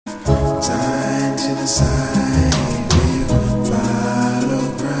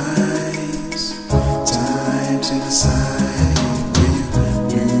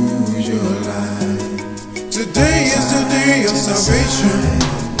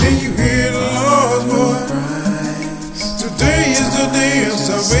salvation. Can you hear the Lord's voice? Today is the day of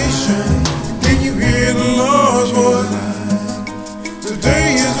salvation. Can you hear the Lord's voice?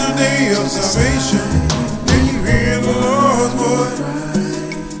 Today is the day of salvation. Can you hear the Lord's voice?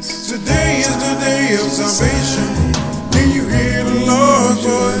 Today is the day of salvation. Can you hear the Lord's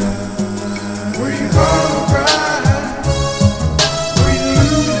voice? Will you call a cry?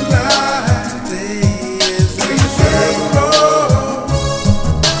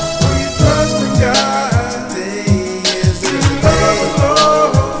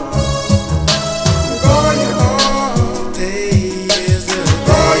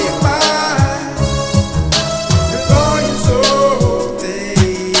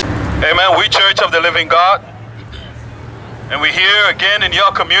 Of the living God, and we're here again in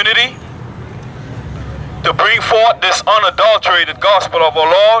your community to bring forth this unadulterated gospel of our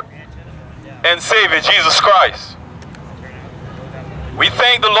Lord and Savior Jesus Christ. We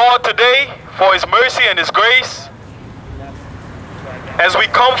thank the Lord today for his mercy and his grace as we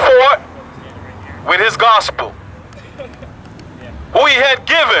come forth with his gospel, who he had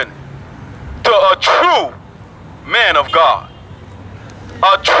given to a true man of God,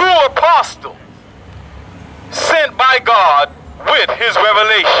 a true apostle sent by God with his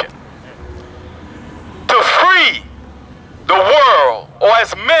revelation to free the world, or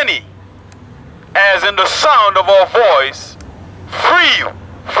as many as in the sound of our voice, free you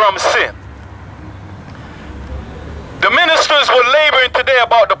from sin. The ministers were laboring today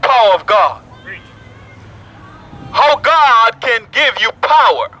about the power of God. How God can give you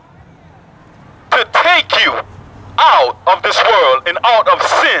power to take you out of this world and out of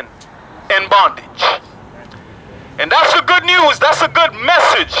sin and bondage. And that's the good news. That's a good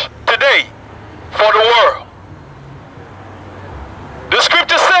message today for the world. The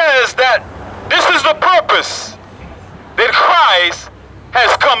scripture says that this is the purpose that Christ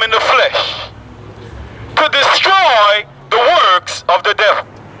has come in the flesh, to destroy the works of the devil.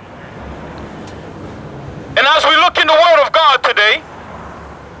 And as we look in the Word of God today,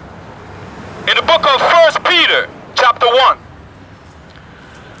 in the book of 1 Peter chapter 1,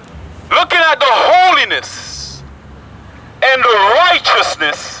 looking at the holiness and the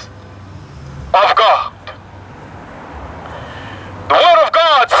righteousness of God. The Word of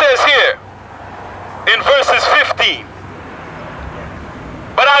God says here in verses 15,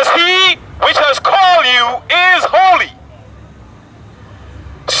 but as he which has called you is holy,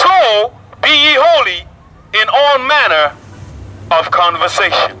 so be ye holy in all manner of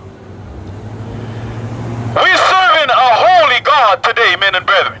conversation. We're serving a holy God today, men and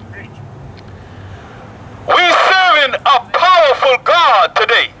brethren. We're serving a powerful God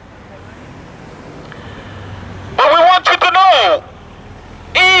today. But we want you to know,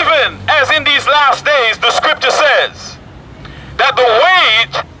 even as in these last days, the scripture says that the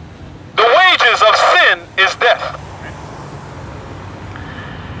wages of sin is death.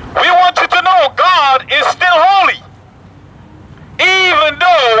 We want you to know God is still holy, even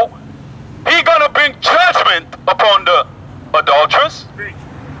though he's going to bring judgment upon the adulterers.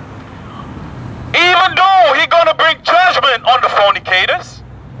 Even though he's going to bring judgment on the fornicators,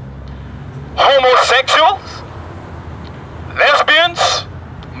 homosexuals, lesbians,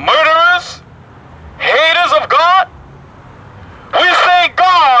 murderers, haters of God, we say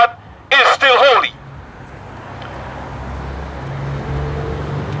God is still holy.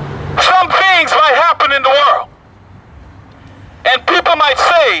 Some things might happen in the world, and people might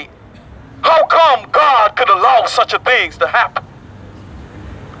say, how come God could allow such a things to happen?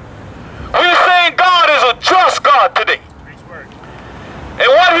 We're saying God is a just God today. And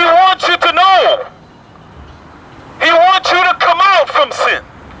what he wants you to know, he wants you to come out from sin,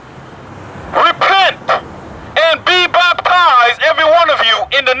 repent, and be baptized, every one of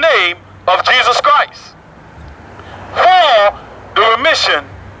you, in the name of Jesus Christ, for the remission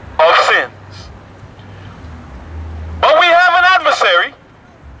of sins. But we have an adversary,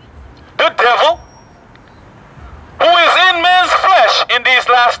 the devil, who is in man's flesh in these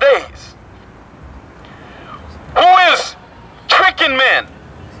last days, who is tricking men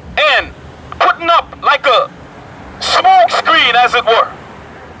and putting up like a smoke screen, as it were.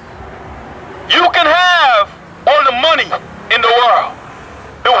 You can have all the money in the world,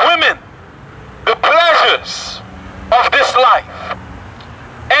 the women, the pleasures of this life,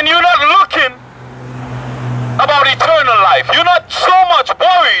 and you're not looking about eternal life. You're not so much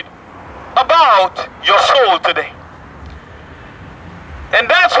worried about your soul today. And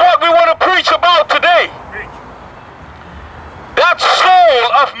that's what we want to preach about today. That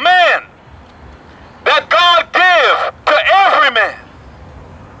soul of man that God gave to every man.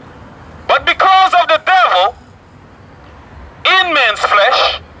 But because of the devil in man's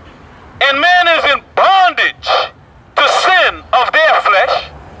flesh, and man is in bondage to sin of their flesh,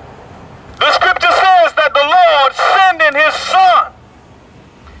 the scripture says that the Lord sending his Son,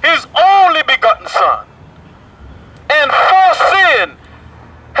 his only begotten Son, and for sin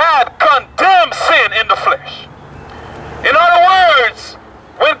had condemned sin in the flesh. In other words,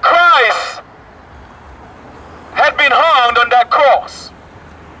 when Christ had been hung on that cross,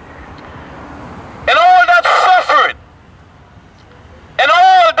 and all that suffering, and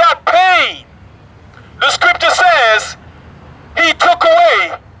all that pain, the scripture says he took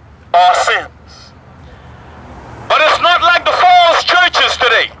away our sins. But it's not like the false churches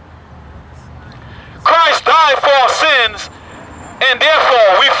today. Christ died for our sins, and therefore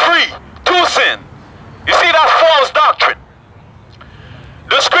we're free to sin. You see, that's false doctrine.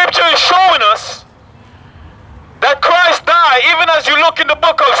 The scripture is showing us that Christ died, even as you look in the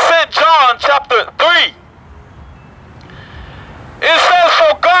book of St. John chapter 3. It says,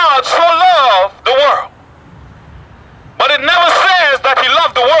 for God so loved the world. But it never says that he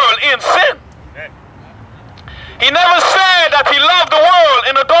loved the world in sin. He never said that he loved the world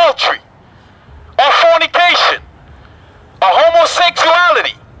in adultery, or fornication, or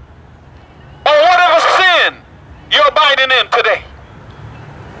homosexuality, or whatever sin you're abiding in today.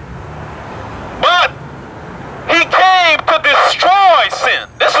 But he came to destroy sin.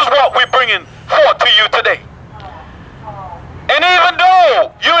 This is what we're bringing forth to you today. And even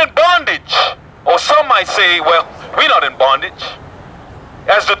though you're in bondage, or some might say, well, we're not in bondage,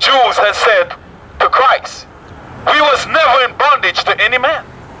 as the Jews had said to Christ, we was never in bondage to any man.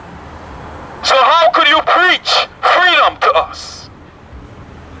 So how could you preach freedom to us?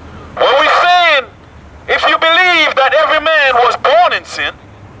 Well, we're saying, if you believe that every man was born in sin,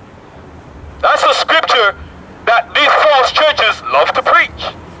 that's a scripture that these false churches love to preach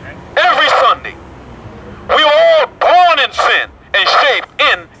every Sunday. We were all born in sin and shaped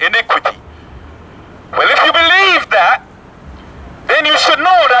in iniquity. Well, if you believe that, then you should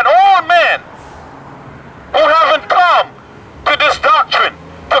know that all men who haven't come to this doctrine,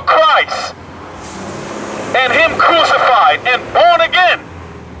 to Christ, and him crucified and born again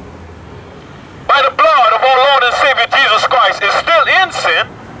by the blood of our Lord and Savior Jesus Christ, is still in sin,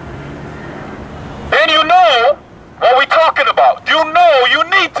 then you know what we're talking about. You know you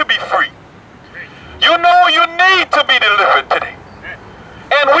need to be free. You know you need to be delivered today.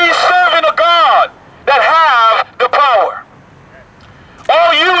 And we serving a God that have the power.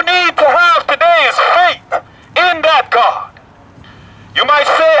 All you need to have today is faith in that God. You might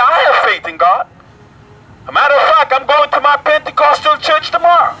say, I have faith in God. As a matter of fact, I'm going to my Pentecostal church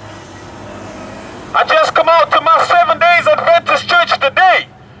tomorrow. I just come out to my 7 Days Adventist church today.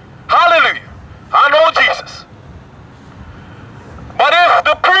 Hallelujah. I know Jesus. But if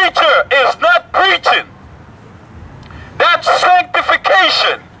the preacher is not preaching that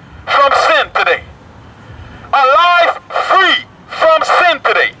sanctification from sin today, a life free from sin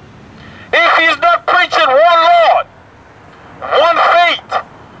today, if he's not preaching one Lord, one faith,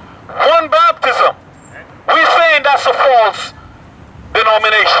 one baptism, we're saying that's a false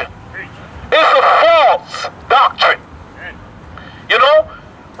denomination. It's a false doctrine. You know,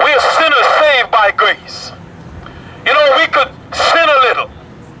 we are sinners saved by grace. You know, we could sin a little.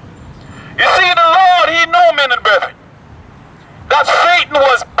 You see, the Lord, he knew, men and brethren, that Satan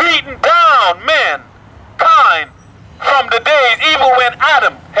was beating down mankind from the days even when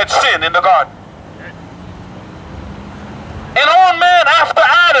Adam had sinned in the garden. And all man after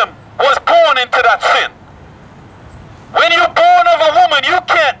Adam was born into that sin. When you're born of a woman, you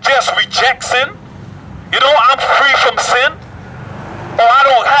can't just reject sin. You know, I'm free from sin. Or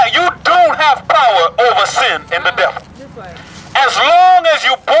you don't have power over sin and the devil. As long as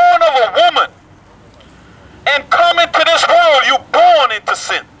you're born of a woman and come into this world, you're born into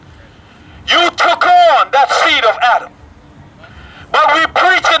sin. You took on that seed of Adam. But we're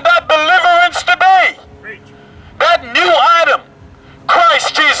preaching that deliverance today. That new Adam,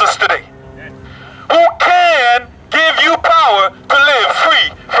 Christ Jesus today, who can give you power to live free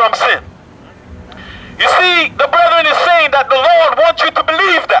from sin. You see, the brethren is saying that the Lord wants you to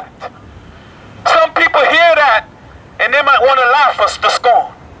believe that. Some people hear that and they might want to laugh us to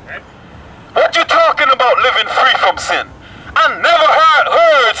scorn. What you talking about, living free from sin? I never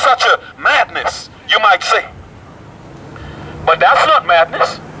heard such a madness, you might say. But that's not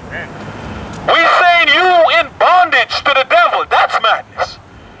madness. We're saying you in bondage to the devil, that's madness.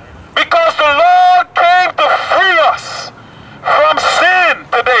 Because the Lord came to free us from sin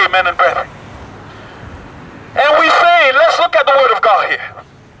today, men and brethren. And we say, let's look at the word of God here.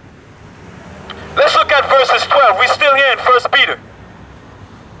 Let's look at verses 12. We're still here in 1 Peter.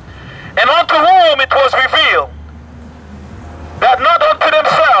 And unto whom it was revealed that not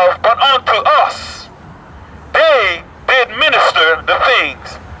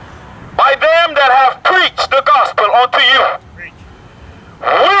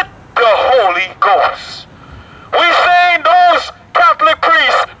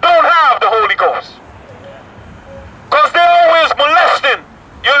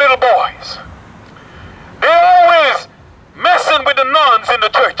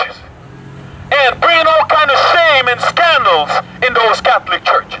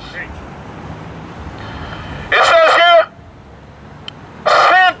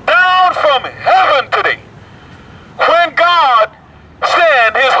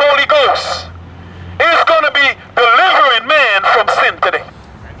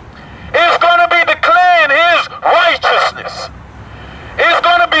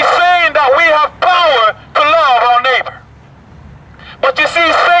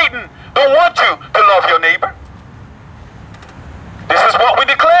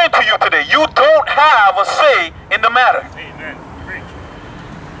you don't have a say in the matter. Amen.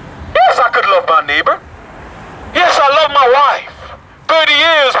 Yes, I could love my neighbor. Yes, I love my wife. 30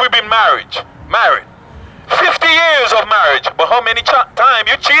 years we've been married. 50 years of marriage. But how many times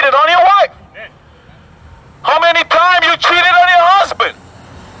you cheated on your wife? How many times you cheated on your husband?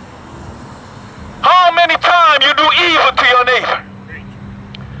 How many times you do evil to your neighbor?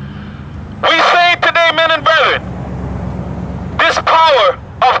 We say today, men and brethren, this power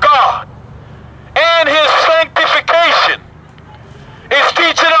of God and his sanctification is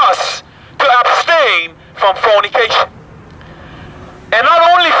teaching us to abstain from fornication. And not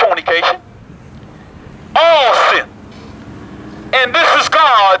only fornication, all sin. And this is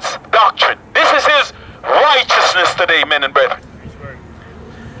God's doctrine. This is his righteousness today, men and brethren.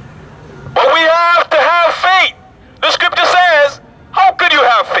 But we have to have faith. The scripture says, how could you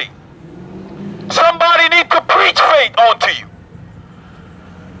have faith? Somebody needs to preach faith unto you.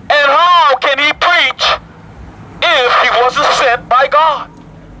 And how can he preach if he wasn't sent by God?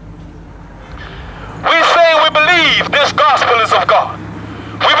 We say we believe this gospel is of God.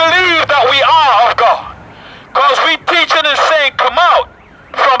 We believe that we are of God. Because we teaching and saying, come out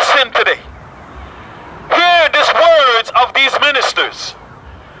from sin today. Hear these words of these ministers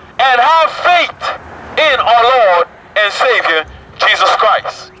and have faith in our Lord and Savior, Jesus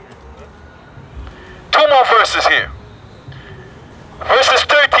Christ. 2 more verses here. Verses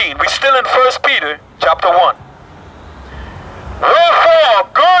 13, we're still in 1 Peter chapter 1. Wherefore,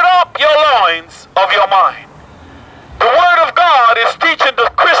 gird up your loins of your mind. The word of God is teaching the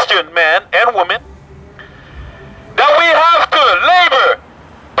Christian man and woman that we have to labor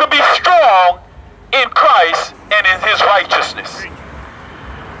to be strong in Christ and in his righteousness.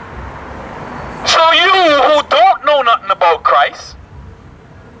 So you who don't know nothing about Christ,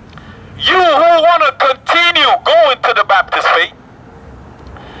 you who want to continue going to the Baptist faith,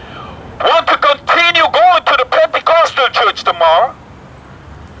 want to continue going to the Pentecostal church tomorrow,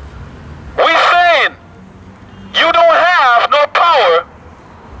 we're saying you don't have no power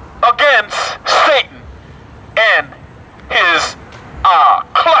against Satan and his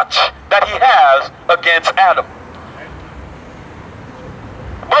clutch that he has against Adam.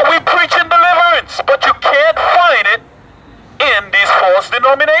 But we preaching deliverance, but you can't find it in these false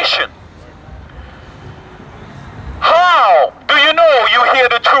denominations. How do you know you hear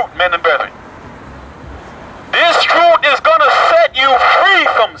the truth, men and brethren? This truth is going to set you free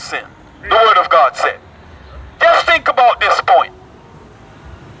from sin, the word of God said. Just think about this point.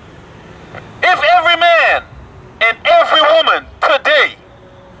 If every man and every woman today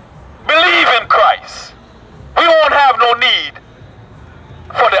believe in Christ, we won't have no need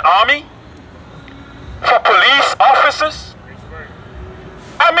for the army, for police officers.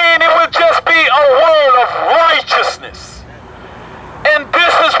 I mean, it would just be a world of righteousness. And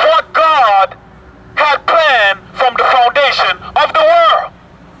this is what God had planned from the foundation of the world.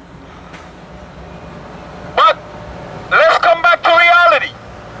 But let's come back to reality.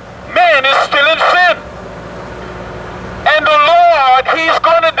 Man is still in sin. And the Lord, he's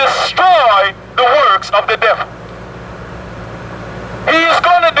going to destroy the works of the devil. He's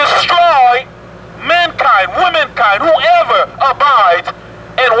going to destroy mankind, womankind, whoever abides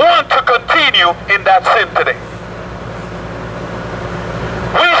and want to continue in that sin today.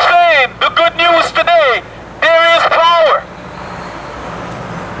 We're saying the good news today, there is power.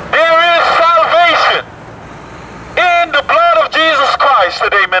 There is salvation in the blood of Jesus Christ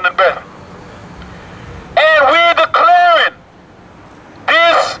today, men and brethren. And we're declaring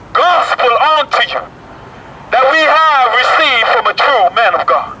this gospel unto you that we have received from a true man of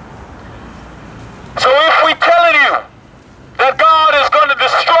God. So if we're telling you that God is going to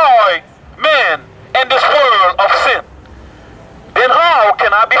destroy man and this world of sin, then how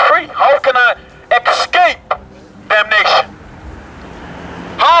can I be free? How can I escape damnation?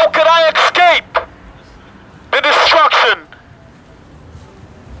 How can I escape the destruction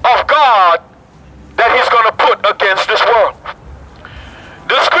of God that he's going to put against this world?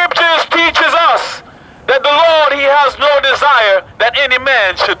 The scriptures teaches us that the Lord, he has no desire that any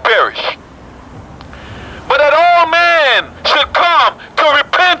man should perish, but that all men should come to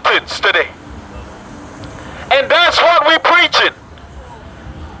repentance today. And that's what we're preaching.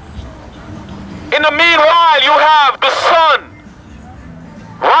 In the meanwhile, you have the sun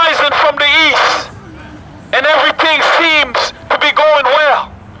rising from the east, and everything seems to be going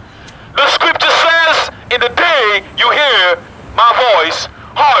well. The scripture says, in the day you hear my voice,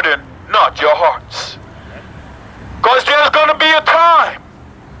 harden not your hearts. Because there's going to be a time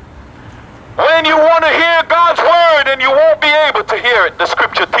when you want to hear God's word and you won't be able to hear it. The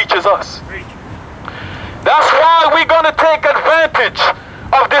scripture teaches us. That's why we're going to take advantage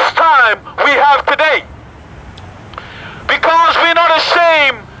of this time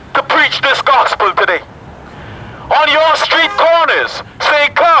preach this gospel today. On your street corners,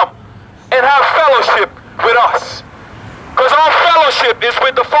 say, come and have fellowship with us. Because our fellowship is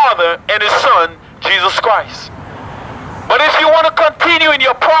with the Father and His Son, Jesus Christ. But if you want to continue in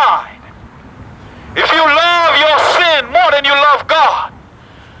your pride, if you love your sin more than you love God,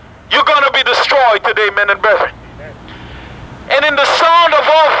 you're going to be destroyed today, men and brethren. And in the sound of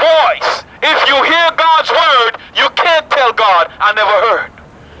our voice, if you hear God's word, you can't tell God, I never heard.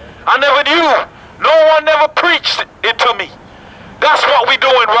 I never knew. No one never preached it to me. That's what we're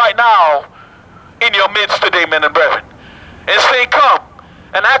doing right now in your midst today, men and brethren. And say, come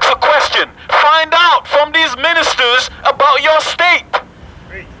and ask a question. Find out from these ministers about your state,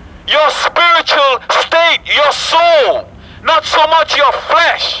 your spiritual state, your soul, not so much your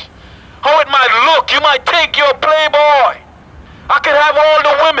flesh. How it might look. You might think you're a playboy. I could have all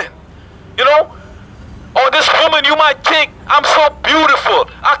the women, you know. Or this woman, you might think, I'm so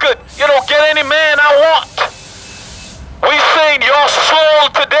beautiful. I could, you know, get any man I want. We're saying your soul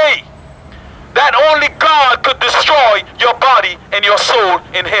today, that only God could destroy your body and your soul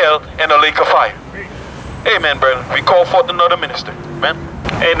in hell and a lake of fire. Amen, brethren. We call forth another minister. Amen.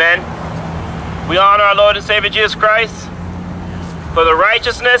 Amen. We honor our Lord and Savior Jesus Christ for the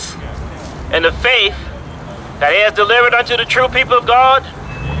righteousness and the faith that He has delivered unto the true people of God.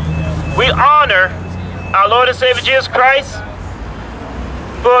 We honor our Lord and Savior Jesus Christ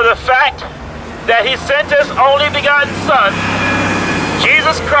for the fact that He sent His only begotten Son,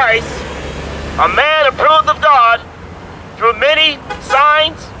 Jesus Christ, a man approved of God through many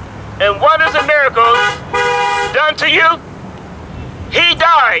signs and wonders and miracles done to you. He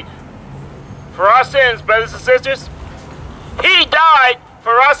died for our sins, brothers and sisters. He died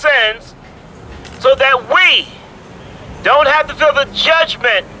for our sins so that we don't have to feel the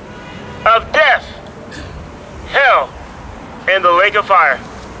judgment of death, hell, and the lake of fire.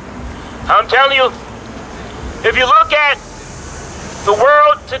 I'm telling you, if you look at the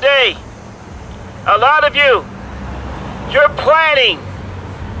world today, a lot of you, you're planning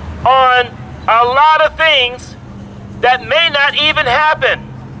on a lot of things that may not even happen.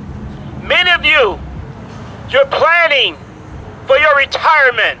 Many of you, you're planning for your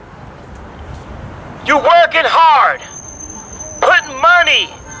retirement. You're working hard, putting money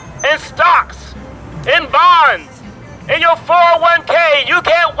in stocks, in bonds, in your 401k. You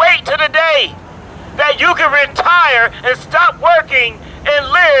can't wait till the day that you can retire and stop working and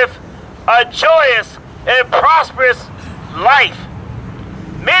live a joyous and prosperous life.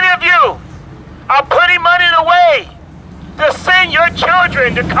 Many of you are putting money away to send your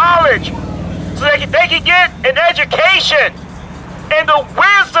children to college so that they can get an education and the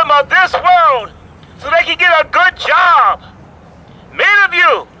wisdom of this world so they can get a good job. Many of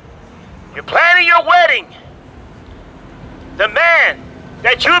you, you're planning your wedding. The man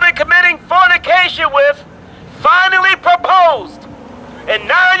that you've been committing fornication with finally proposed, and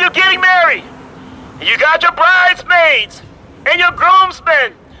now you're getting married. And you got your bridesmaids and your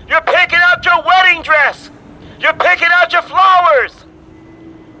groomsmen. You're picking out your wedding dress. You're picking out your flowers.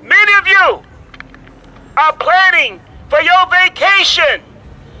 Many of you are planning for your vacation.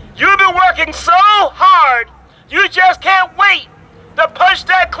 You've been working so hard, you just can't wait to punch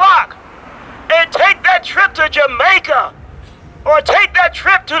that clock and take that trip to Jamaica or take that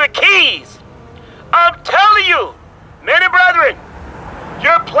trip to the Keys. I'm telling you, men and brethren,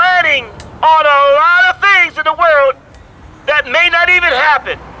 you're planning on a lot of things in the world that may not even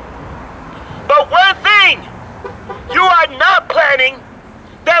happen. But one thing you are not planning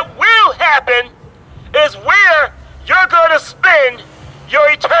that will happen is where you're going to spend your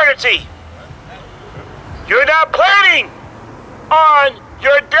eternity. You're not planning on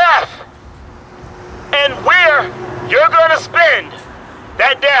your death and where you're going to spend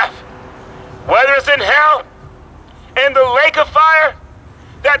that death. Whether it's in hell, in the lake of fire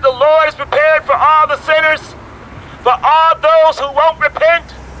that the Lord has prepared for all the sinners, for all those who won't repent,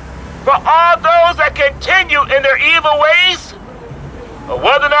 for all those that continue in their evil ways, or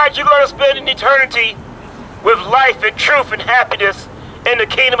whether or not you're going to spend an eternity with life and truth and happiness in the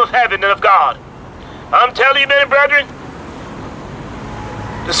kingdom of heaven and of God. I'm telling you, men and brethren,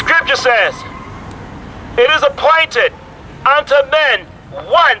 the scripture says, it is appointed unto men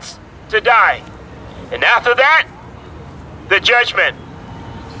once to die, and after that, the judgment.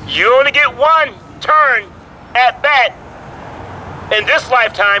 You only get one turn at bat in this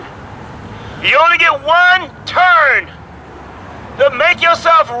lifetime. You only get one turn to make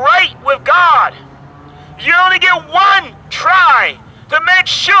yourself right with God. You only get one try to make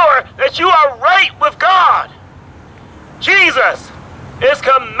sure that you are right with God. Jesus is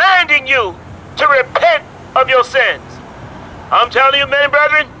commanding you to repent of your sins. I'm telling you, men and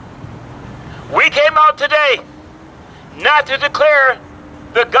brethren, We came out today not to declare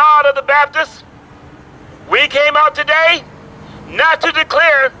the God of the Baptists. We came out today not to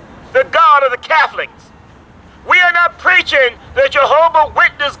declare the God of the Catholics. We are not preaching the Jehovah's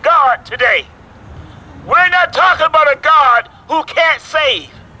Witness God today. We're not talking about a God who can't save.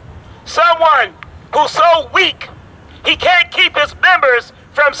 Someone who's so weak, he can't keep his members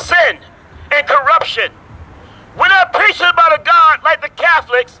from sin and corruption. We're not preaching about a God like the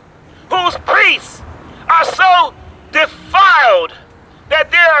Catholics, whose priests are so defiled that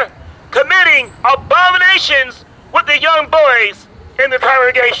they're committing abominations with the young boys in the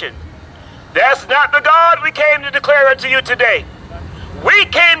congregation. That's not the God we came to declare unto you today. We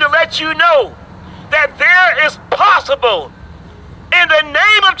came to let you know that there is possible, in the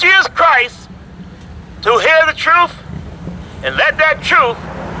name of Jesus Christ, to hear the truth and let that truth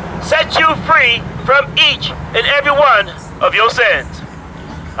set you free from each and every one of your sins.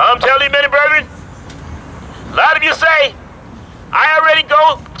 I'm telling you, men and brethren, a lot of you say, I already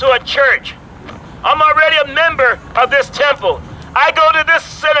go to a church. I'm already a member of this temple. I go to this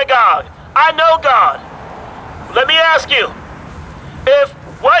synagogue. I know God. Let me ask you, if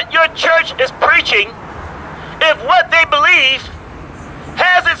what your church is preaching, if what they believe,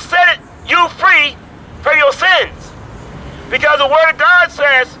 has it set you free from your sins? Because the Word of God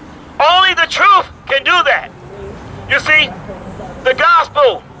says only the truth can do that. You see, the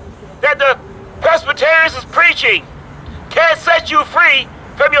gospel that the Presbyterians is preaching can't set you free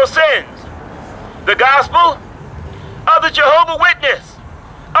from your sins. The gospel of the Jehovah's Witness,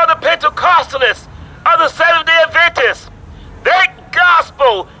 of the Pentecostalists, of the Seventh-day Adventists, that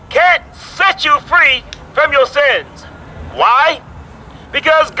gospel can't set you free from your sins. Why?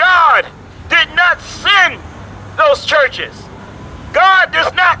 Because God did not send those churches. God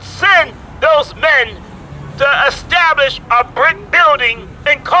does not send those men to establish a brick building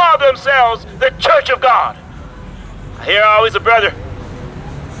and call themselves the Church of God. I hear always a brother.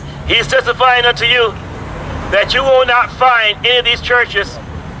 He's testifying unto you that you will not find any of these churches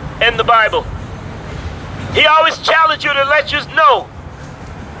in the Bible. He always challenged you to let you know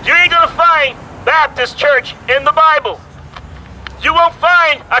you ain't going to find Baptist church in the Bible. You won't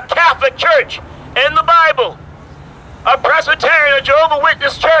find a Catholic church in the Bible. A Presbyterian or Jehovah's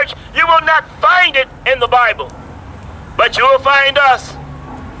Witness church, you will not find it in the Bible. But you will find us,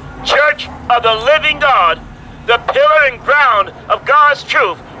 Church of the Living God, the pillar and ground of God's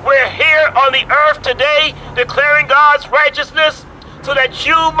truth. We're here on the earth today declaring God's righteousness so that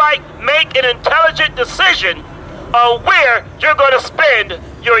you might make an intelligent decision on where you're going to spend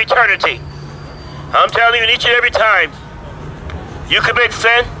your eternity. I'm telling you, each and every time you commit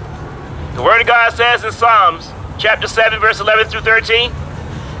sin, the Word of God says in Psalms chapter 7, verse 11 through 13,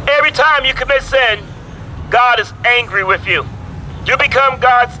 every time you commit sin, God is angry with you. You become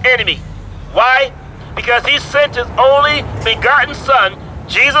God's enemy. Why? Because he sent his only begotten Son,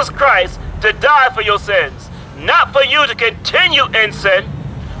 Jesus Christ, to die for your sins. Not for you to continue in sin,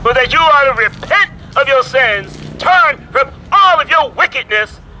 but that you are to repent of your sins, turn from all of your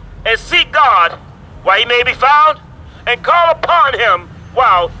wickedness, and seek God while he may be found, and call upon him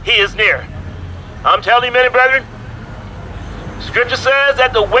while he is near. I'm telling you, men and brethren, Scripture says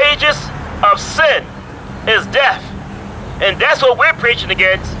that the wages of sin is death. And that's what we're preaching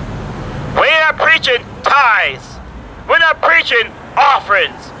against. We're not preaching tithes. We're not preaching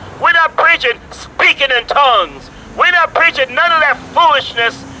offerings. We're not preaching speaking in tongues. We're not preaching none of that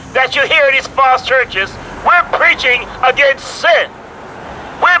foolishness that you hear in these false churches. We're preaching against sin.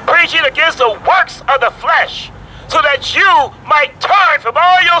 We're preaching against the works of the flesh so that you might turn from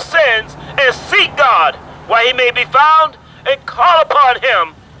all your sins and seek God while he may be found and call upon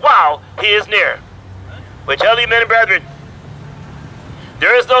him while he is near. We tell you, men and brethren,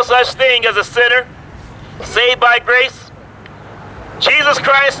 there is no such thing as a sinner saved by grace. Jesus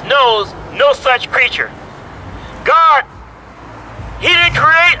Christ knows no such creature. God, he didn't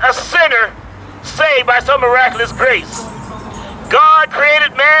create a sinner saved by some miraculous grace. God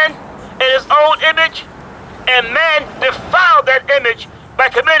created man in his own image, and man defiled that image by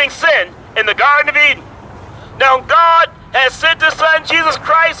committing sin in the Garden of Eden. Now God has sent his Son, Jesus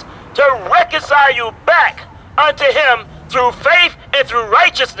Christ, to reconcile you back unto him through faith and through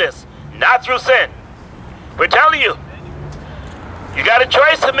righteousness, not through sin. We're telling you, you got a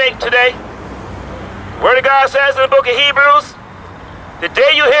choice to make today. The Word of God says in the book of Hebrews, the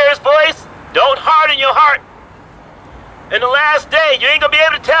day you hear his voice, don't harden your heart. In the last day, you ain't going to be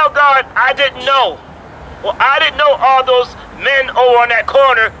able to tell God, I didn't know. Well, I didn't know all those men over on that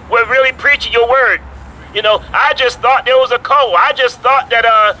corner were really preaching your word. You know, I just thought there was a cult. I just thought that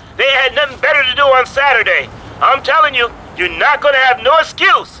they had nothing better to do on Saturday. I'm telling you, you're not going to have no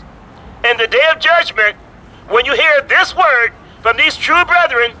excuse in the day of judgment, when you hear this word from these true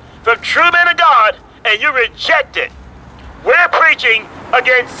brethren, from true men of God, and you reject it. We're preaching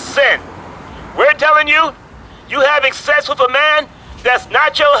against sin. We're telling you, you having sex with a man that's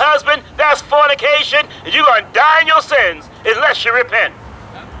not your husband, that's fornication, and you're going to die in your sins unless you repent.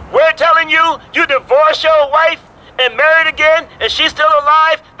 We're telling you, you divorce your wife and married again, and she's still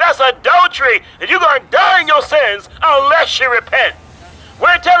alive, that's adultery, and you're going to die in your sins unless you repent.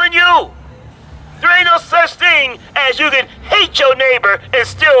 We're telling you, there ain't no such thing as you can hate your neighbor and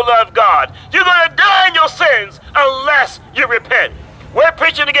still love God. You're going to die in your sins unless you repent. We're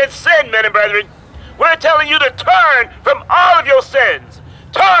preaching against sin, men and brethren. We're telling you to turn from all of your sins.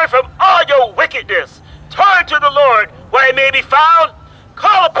 Turn from all your wickedness. Turn to the Lord where he may be found.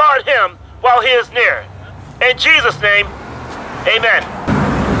 Call upon him while he is near. In Jesus' name, amen.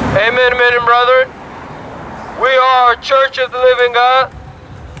 Amen, men and brethren. We are a Church of the Living God.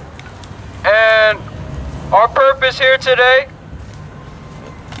 And our purpose here today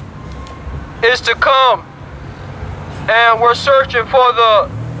is to come, and we're searching for the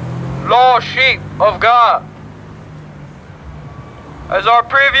lost sheep of God. As our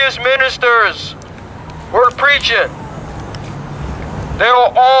previous ministers were preaching, they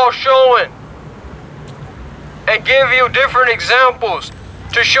were all showing and give you different examples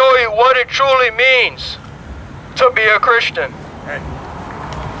to show you what it truly means to be a Christian.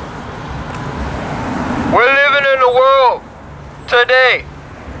 We're living in a world today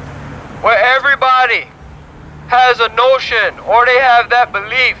where everybody has a notion, or they have that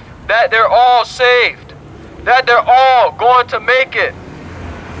belief that they're all saved, that they're all going to make it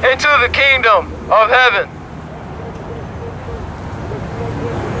into the kingdom of heaven.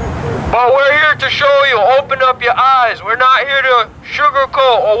 But we're here to show you, open up your eyes. We're not here to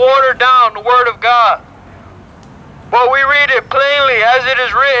sugarcoat or water down the Word of God. But we read it plainly as it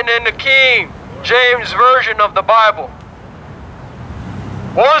is written in the King James Version of the Bible.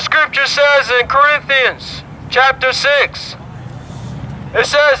 One scripture says in Corinthians chapter 6, it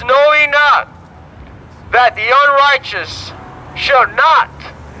says, "Know ye not that the unrighteous shall not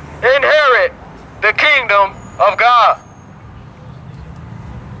inherit the kingdom of God?"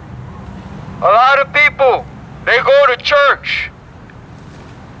 A lot of people, they go to church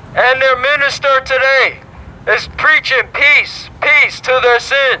and their minister today is preaching peace, peace to their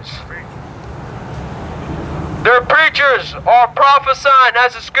sins. Their preachers are prophesying,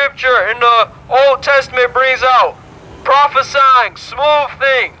 as the scripture in the Old Testament brings out, prophesying smooth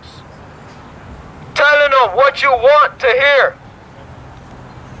things, telling them what you want to hear,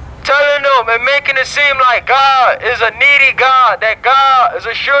 telling them and making it seem like God is a needy God, that God is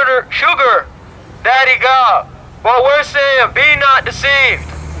a sugar daddy God. But we're saying, be not deceived.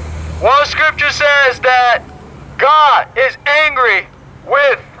 One scripture says that God is angry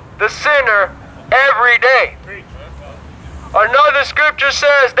with the sinner every day. Another scripture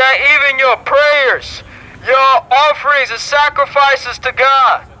says that even your prayers, your offerings and sacrifices to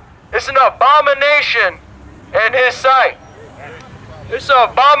God, it's an abomination in his sight. It's an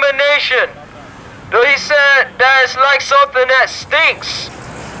abomination. He said that it's like something that stinks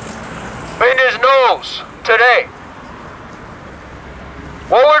in his nose today.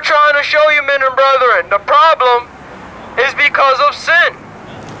 What we're trying to show you, men and brethren, the problem is because of sin.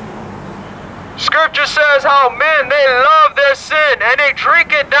 Scripture says how men, they love their sin and they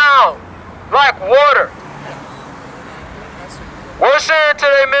drink it down like water. We're saying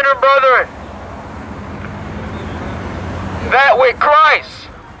today, men and brethren, that with Christ,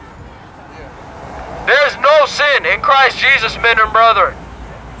 there's no sin in Christ Jesus, men and brethren.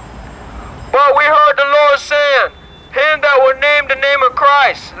 But we heard the Lord saying, him that will name the name of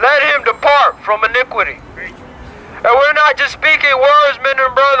Christ, let him depart from iniquity. And we're not just speaking words, men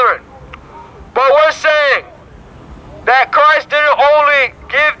and brethren, but we're saying that Christ didn't only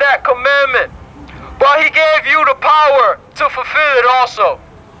give that commandment, but he gave you the power to fulfill it also.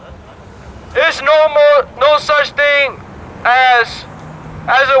 There's no such thing as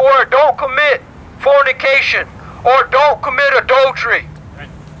it were, don't commit fornication or don't commit adultery.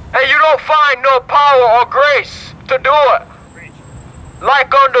 And you don't find no power or grace to do it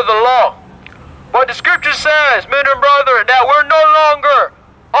like under the law. But the scripture says, men and brethren, that we're no longer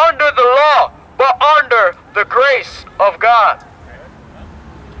under the law, but under the grace of God.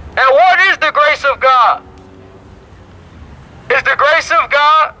 And what is the grace of God? Is the grace of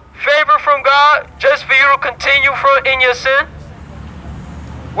God favor from God just for you to continue in your sin?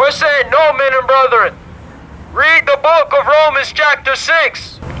 We're saying no, men and brethren. Read the book of Romans chapter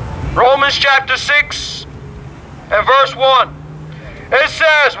 6. Romans chapter 6 and verse 1. It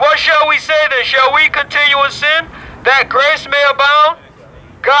says, what shall we say then? Shall we continue in sin, that grace may abound?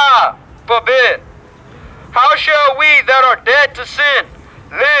 God forbid. How shall we that are dead to sin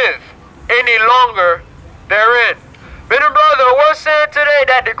live any longer therein? Men and brethren, we're saying today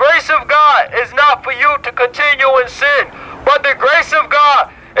that the grace of God is not for you to continue in sin, but the grace of God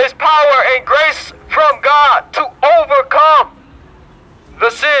is power and grace from God to overcome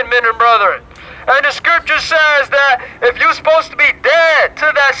the sin, men and brethren. And the scripture says that if you're supposed to be dead to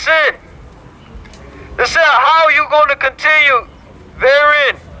that sin, they say, how are you going to continue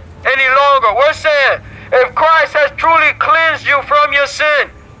therein any longer? We're saying, if Christ has truly cleansed you from your sin,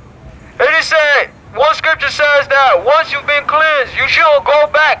 and he said, one scripture says that once you've been cleansed, you shouldn't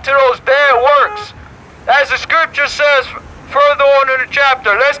go back to those dead works. As the scripture says further on in the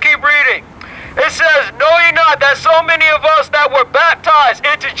chapter. Let's keep reading. It says, know ye not that so many of us that were baptized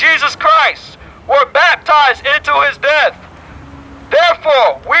into Jesus Christ were baptized into his death?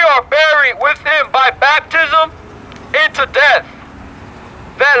 Therefore, we are buried with him by baptism into death,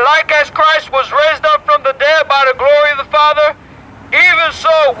 that like as Christ was raised up from the dead by the glory of the Father, even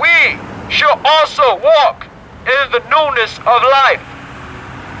so we shall also walk in the newness of life.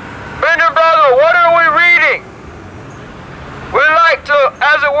 Men and brethren, what are we reading? We'd like to,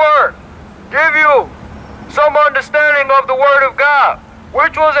 as it were, give you some understanding of the Word of God,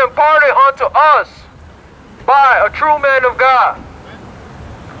 which was imparted unto us by a true man of God.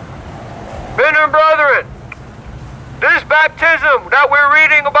 Men and brethren, this baptism that we're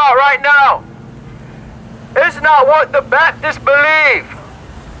reading about right now, it's not what the Baptists believe.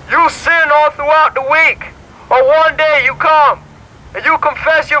 You sin all throughout the week, or one day you come and you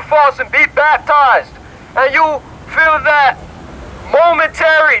confess your faults and be baptized, and you feel that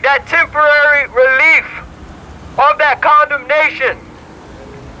momentary, that temporary relief of that condemnation.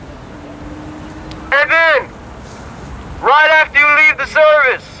 And then, right after you leave the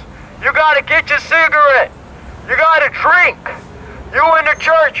service, you got to get your cigarette, you got to drink. You in the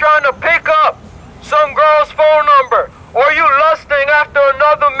church trying to pick up some girl's phone number, or you lusting after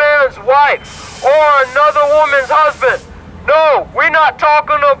another man's wife or another woman's husband. No, we're not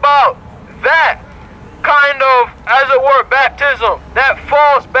talking about that kind of, as it were, baptism, that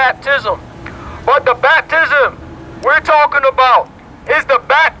false baptism. But the baptism we're talking about is the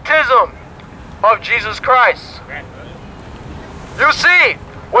baptism of Jesus Christ. You see,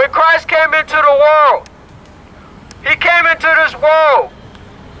 when Christ came into the world, he came into this world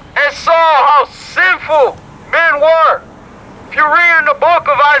and saw how sinful men were. If you read in the book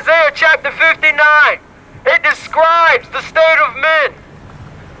of Isaiah chapter 59, it describes the state of men,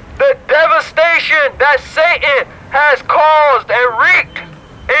 the devastation that Satan has caused and wreaked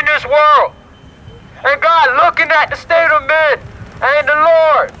in this world. And God looking at the state of men, and the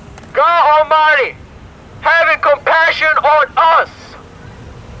Lord, God Almighty, having compassion on us.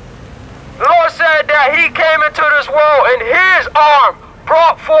 The Lord said that he came into this world and his arm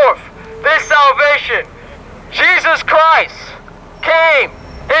brought forth this salvation. Jesus Christ came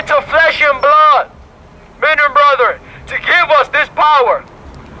into flesh and blood, men and brethren, to give us this power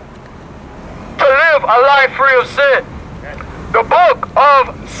to live a life free of sin. The book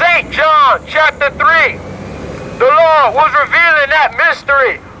of St. John, chapter 3, the Lord was revealing that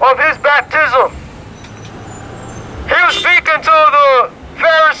mystery of his baptism. He was speaking to the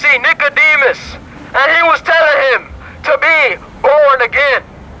Pharisee Nicodemus, and he was telling him to be born again.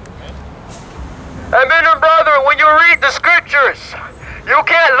 And men and brethren, when you read the scriptures, you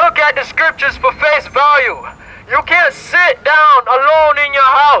can't look at the scriptures for face value. You can't sit down alone in your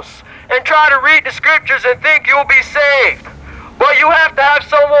house and try to read the scriptures and think you'll be saved. But you have to have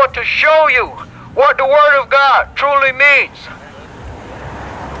someone to show you what the Word of God truly means.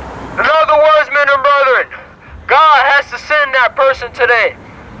 In other words, men and brethren, God has to send that person today.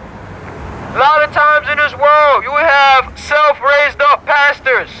 A lot of times in this world, you have self-raised up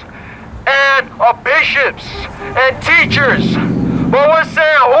pastors and bishops and teachers. But we're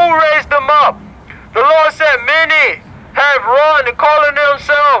saying, who raised them up? The Lord said many have run and calling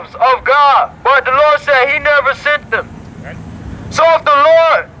themselves of God, but the Lord said he never sent them. So if the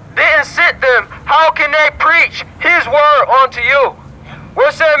Lord didn't send them, how can they preach his word unto you?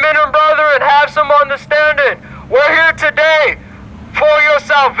 We're saying, men and brethren, have some understanding. We're here today for your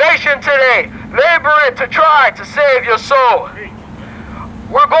salvation today, laboring to try to save your soul.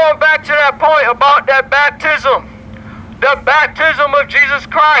 We're going back to that point about that baptism, the baptism of Jesus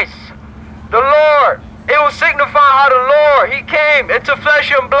Christ, the Lord. It will signify how the Lord, he came into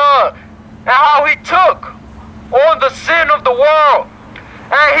flesh and blood, and how he took on the sin of the world,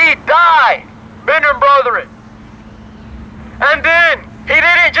 and he died, men and brethren. And then he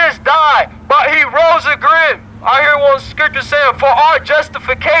didn't just die, but he rose again. I hear one scripture saying, for our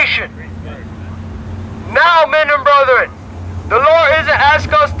justification. Now, men and brethren, The Lord isn't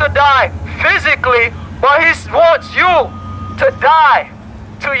asking us to die physically, but He wants you to die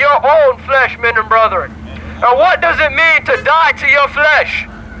to your own flesh, men and brethren. And what does it mean to die to your flesh?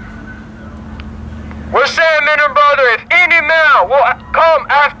 We're saying, men and brethren, if any man will come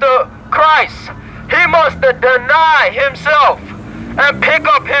after Christ, he must deny himself and pick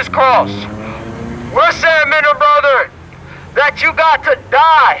up his cross. We're saying, men and brethren, that you got to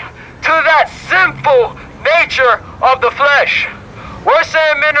die to that sinful nature of the flesh. We're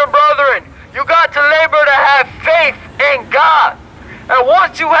saying, men and brethren, you got to labor to have faith in God. And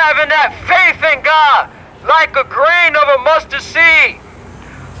once you have in that faith in God, like a grain of a mustard seed,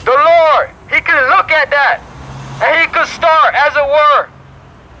 the Lord, He can look at that and He can start, as it were,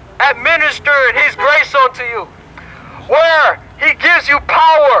 administering His grace unto you, where He gives you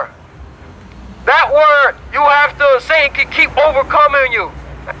power. That word, you have to, Satan can keep overcoming you.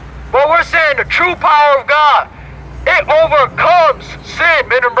 But we're saying the true power of God, it overcomes sin,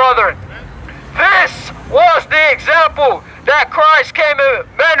 men and brethren. This was the example that Christ came and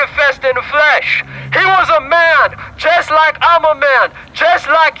manifest in the flesh. He was a man, just like I'm a man,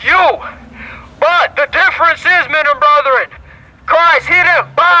 just like you. But the difference is, men and brethren, Christ, He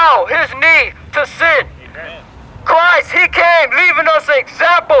didn't bow His knee to sin. Christ, He came leaving us an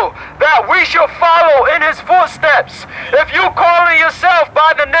example that we should follow in His footsteps. If you calling yourself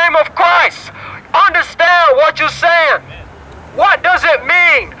by the name of Christ, understand what you're saying. What does it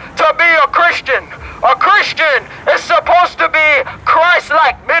mean to be a Christian? A Christian is supposed to be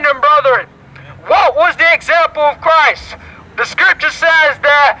Christ-like, men and brethren. What was the example of Christ? The scripture says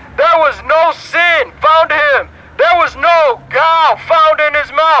that there was no sin found in Him. There was no guile found in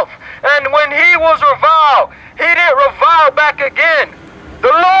His mouth. And when He was reviled, He didn't revile back again.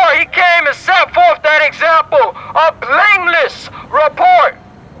 The Lord, He came and set forth that example, a blameless report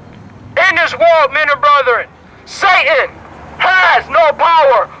in this world, men and brethren. Satan has no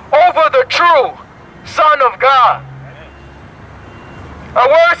power over the true Son of God. And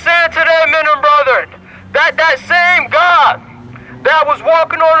we're saying today, men and brethren, that that same God that was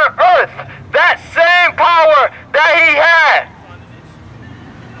walking on the earth, that same power that He had,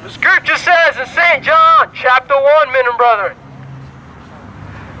 the scripture says in St. John chapter 1, men and brethren,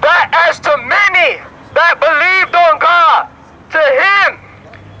 that as to many that believed on God, to Him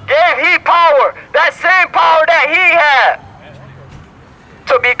gave He power, that same power that He had,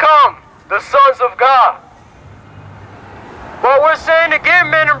 to become the sons of God. But we're saying again,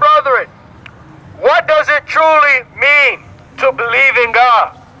 men and brethren, what does it truly mean to believe in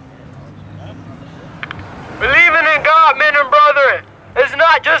God? Believing in God, men and brethren, is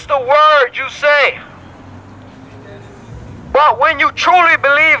not just a word you say. But when you truly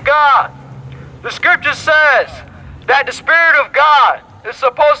believe God, the scripture says that the Spirit of God is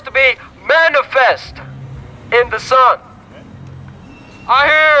supposed to be manifest in the Son. I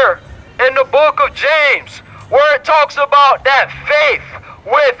hear in the book of James where it talks about that faith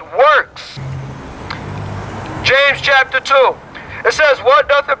with works. James chapter 2. It says, what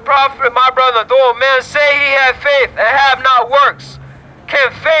doth it profit, my brother, though a man say he have faith and have not works?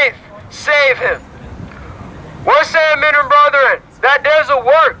 Can faith save him? We're saying, men and brethren, that there's a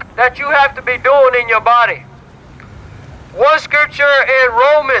work that you have to be doing in your body. One scripture in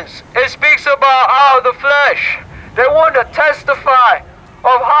Romans, it speaks about how the flesh, they want to testify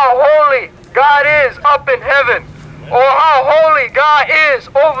of how holy God is up in heaven, or how holy God is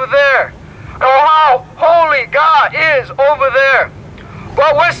over there, or how holy God is over there.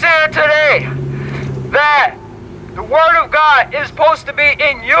 But we're saying today that the Word of God is supposed to be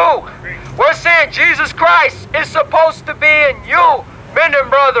in you. We're saying Jesus Christ is supposed to be in you, men and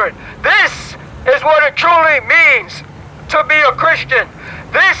brethren. This is what it truly means to be a Christian.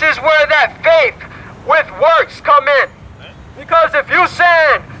 This is where that faith with works come in. Because if you're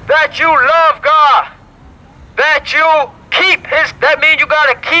saying that you love God, that you keep His, that means you got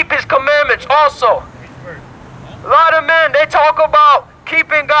to keep His commandments also. A lot of men, they talk about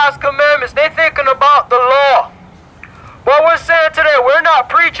keeping God's commandments. They're thinking about the law. But we're saying today, we're not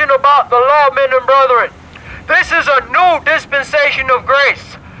preaching about the law, men and brethren. This is a new dispensation of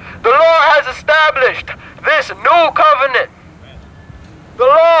grace. The Lord has established this new covenant. The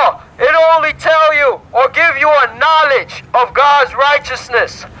law, it only tell you or give you a knowledge of God's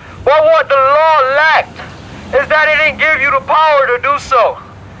righteousness. But what the law lacked is that it didn't give you the power to do so.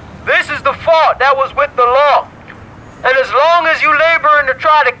 This is the fault that was with the law. And as long as you laboring to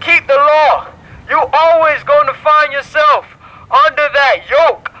try to keep the law, you're always going to find yourself under that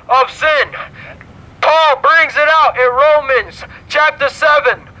yoke of sin. Paul brings it out in Romans chapter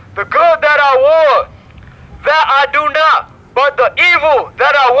 7. The good that I would, that I do not. But the evil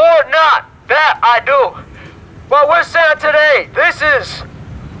that I would not, that I do. But we're saying today, this is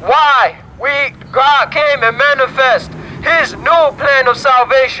why God came and manifest His new plan of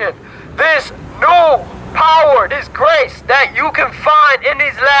salvation, this new power, this grace that you can find in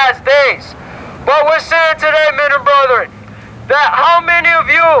these last days. But we're saying today, men and brethren, that how many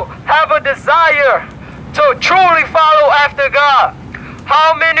of you have a desire to truly follow after God?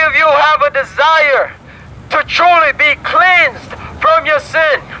 How many of you have a desire to truly be cleansed from your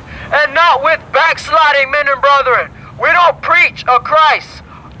sin and not with backsliding, men and brethren? We don't preach a Christ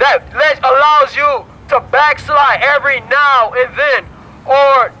that allows you to backslide every now and then,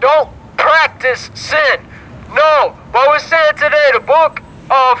 or don't practice sin. No, but we're saying today, the book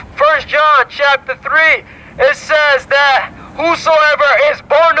of 1 John chapter 3, it says that whosoever is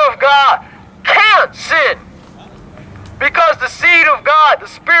born of God can't sin, because the seed of God, the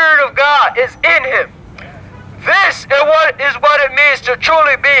Spirit of God is in him. This is what it means to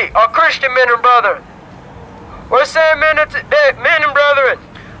truly be a Christian, men and brethren. We're saying, men and brethren,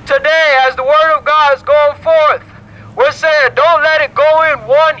 today as the Word of God is going forth, we're saying don't let it go in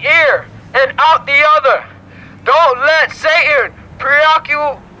one ear and out the other. Don't let Satan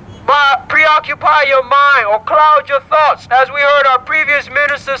preoccupy your mind or cloud your thoughts, as we heard our previous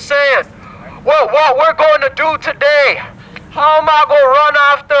minister saying. Well, what we're going to do today, how am I going to run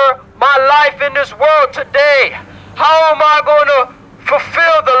after my life in this world today? How am I going to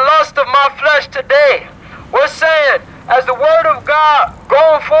fulfill the lust of my flesh today? We're saying, as the Word of God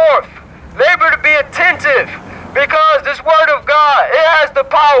going forth, labor to be attentive, because this Word of God, it has the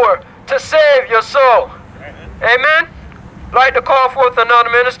power to save your soul. Amen. Like to call forth another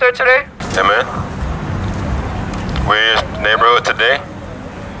minister today. Amen. We're in this neighborhood today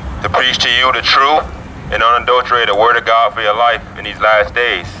to preach to you the true and unadulterated Word of God for your life in these last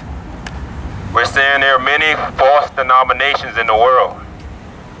days. We're saying there are many false denominations in the world.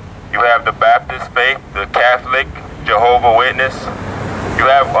 You have the Baptist faith, the Catholic, Jehovah's Witness. You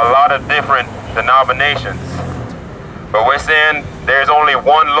have a lot of different denominations. But we're saying there's only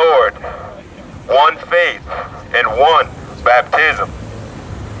one Lord, one faith, and one baptism.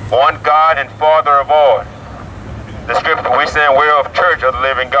 One God and Father of all. The scripture, we're saying we're of church of the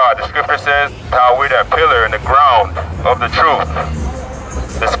living God. The scripture says how we're that pillar in the ground of the truth.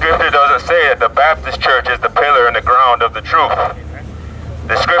 The scripture doesn't say that the Baptist church is the pillar in the ground of the truth.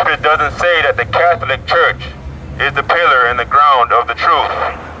 The scripture doesn't say that the Catholic Church is the pillar in the ground of the truth.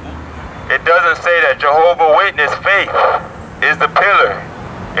 It doesn't say that Jehovah's Witness faith is the pillar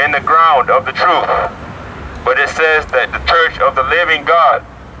in the ground of the truth. But it says that the Church of the living God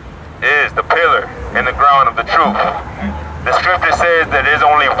is the pillar in the ground of the truth. The scripture says that there's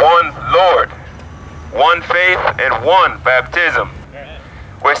only one Lord, one faith, and one baptism.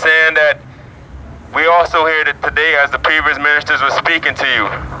 We're saying that we also here today, as the previous ministers were speaking to you,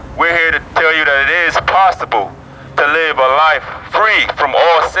 we're here to tell you that it is possible to live a life free from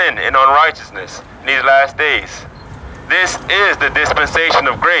all sin and unrighteousness in these last days. This is the dispensation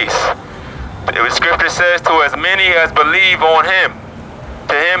of grace. The scripture says, to as many as believe on him,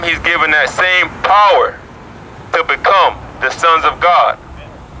 to him he's given that same power to become the sons of God.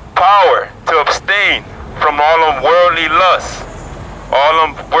 Power to abstain from all them worldly lusts, all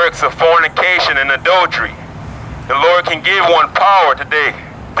them works of fornication and adultery. The Lord can give one power today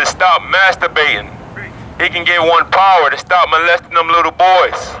to stop masturbating. He can give one power to stop molesting them little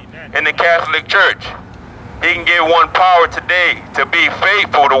boys in the Catholic Church. He can give one power today to be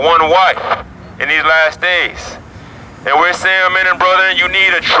faithful to one wife in these last days. And we're saying, men and brethren, you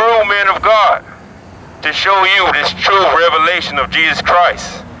need a true man of God to show you this true revelation of Jesus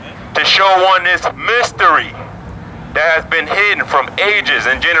Christ, to show one this mystery that has been hidden from ages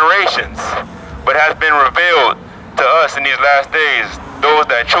and generations, but has been revealed to us in these last days, those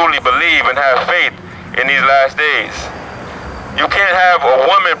that truly believe and have faith in these last days. You can't have a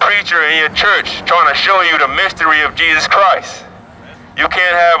woman preacher in your church trying to show you the mystery of Jesus Christ. You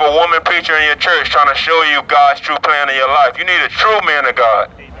can't have a woman preacher in your church trying to show you God's true plan in your life. You need a true man of God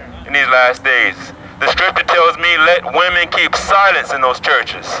in these last days. The scripture tells me, let women keep silence in those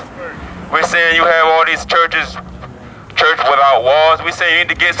churches. We're saying you have all these church without walls. We're saying you need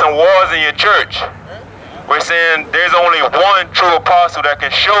to get some walls in your church. We're saying there's only one true apostle that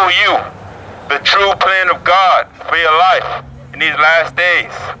can show you the true plan of God for your life in these last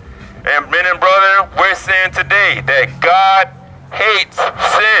days. And men and brethren, we're saying today that God hates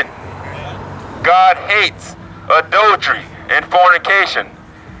sin. God hates adultery and fornication.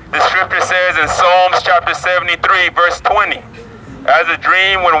 The scripture says in Psalms chapter 73 verse 20, as a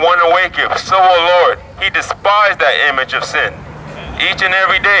dream when one awaketh, so, O Lord, he despised that image of sin. Each and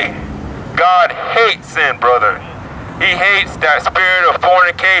every day, God hates sin, brother. He hates that spirit of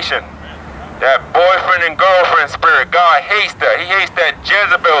fornication. That boyfriend and girlfriend spirit, God hates that. He hates that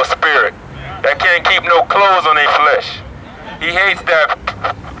Jezebel spirit that can't keep no clothes on their flesh. He hates that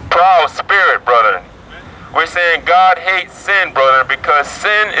proud spirit, brother. We're saying God hates sin, brother, because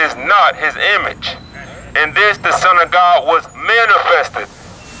sin is not his image. In this, the Son of God was manifested,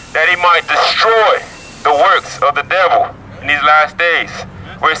 that he might destroy the works of the devil in these last days.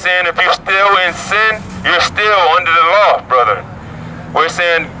 We're saying if you're still in sin, you're still under the law, brother. We're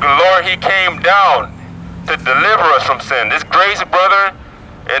saying the Lord, he came down to deliver us from sin. This grace, brother,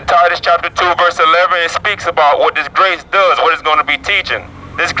 in Titus chapter 2, verse 11, it speaks about what this grace does, what it's going to be teaching.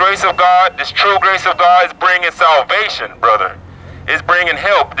 This grace of God, this true grace of God is bringing salvation, brother. It's bringing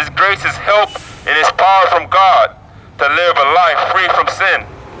help. This grace is help and it's power from God to live a life free from sin.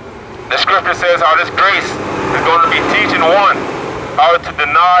 The scripture says how this grace is going to be teaching one how to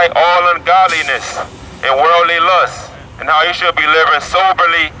deny all ungodliness and worldly lust, and how you should be living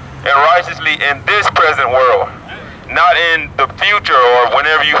soberly and righteously in this present world, not in the future or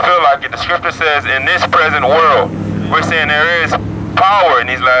whenever you feel like it. The scripture says in this present world. We're saying there is power in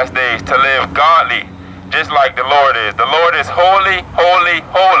these last days to live godly, just like the Lord is. The Lord is holy, holy,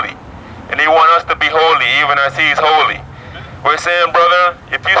 holy, and he wants us to be holy even as he's holy. We're saying, brother,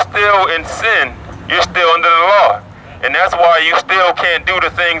 if you're still in sin, you're still under the law. And that's why you still can't do the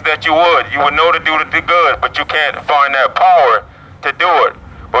things that you would. You would know to do the good, but you can't find that power to do it.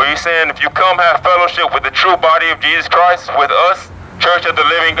 But you're saying if you come have fellowship with the true body of Jesus Christ, with us, Church of the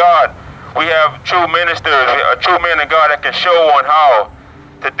Living God, we have true ministers, a true man of God that can show on how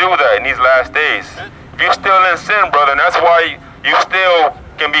to do that in these last days. If you're still in sin, brother, and that's why you still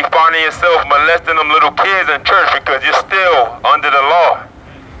can be finding yourself molesting them little kids in church, because you're still under the law.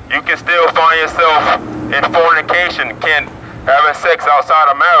 You can still find yourself in fornication, can't having sex outside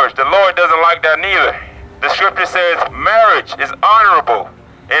of marriage. The Lord doesn't like that neither. The scripture says marriage is honorable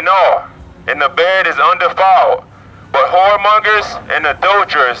in all, and the bed is undefiled. But whoremongers and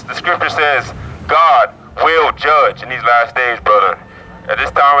adulterers, the scripture says, God will judge in these last days, brother. At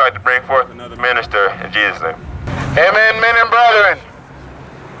this time, I'd like to bring forth another minister in Jesus' name. Amen, men and brethren.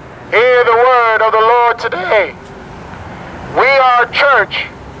 Hear the word of the Lord today. We are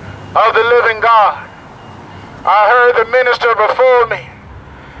church of the living God. I heard the minister before me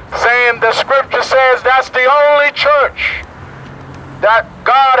saying the scripture says that's the only church that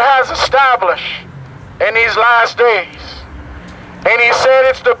God has established in these last days. And he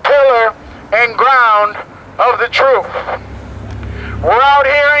said it's the pillar and ground of the truth. We're out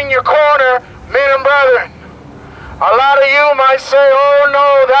here in your corner, men and brethren. A lot of you might say, oh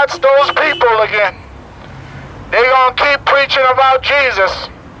no, that's those people again. They're going to keep preaching about Jesus.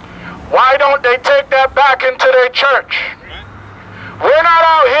 Why don't they take that back into their church? We're not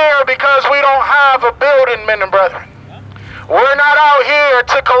out here because we don't have a building, men and brethren. We're not out here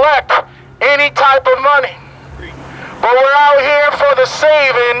to collect any type of money. But we're out here for the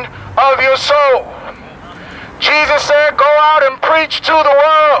saving of your soul. Jesus said, go out and preach to the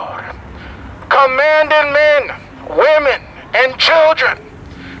world, commanding men, women, and children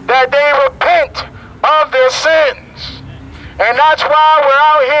that they repent of their sins. And that's why we're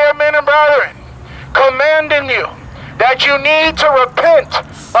out here, men and brethren, commanding you that you need to repent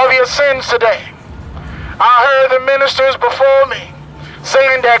of your sins today. I heard the ministers before me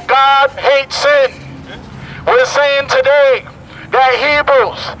saying that God hates sin. We're saying today that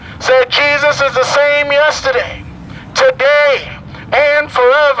Hebrews said Jesus is the same yesterday, today, and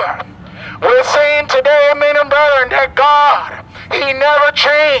forever. We're saying today, men and brethren, that God, he never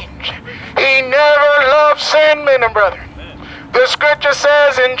changed. He never loved sin, men and brethren. The scripture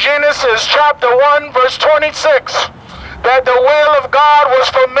says in Genesis chapter 1, verse 26, that the will of God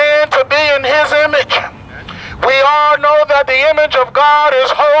was for man to be in his image. We all know that the image of God is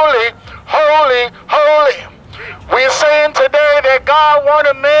holy, holy, holy. We're saying today that God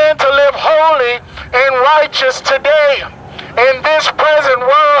wanted man to live holy and righteous today in this present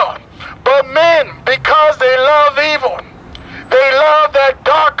world. But men, because they love evil, they love that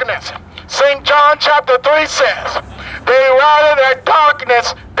darkness. St. John chapter 3 says, they rather that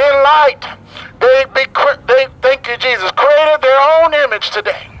darkness than light. They thank you, Jesus, created their own image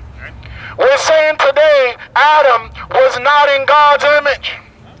today. We're saying today Adam was not in God's image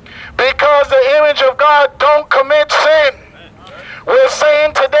because the image of God don't commit sin. We're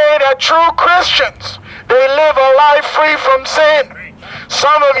saying today that true Christians, they live a life free from sin.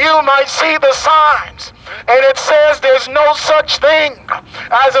 Some of you might see the signs, and it says there's no such thing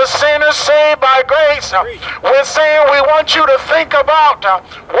as a sinner saved by grace. We're saying we want you to think about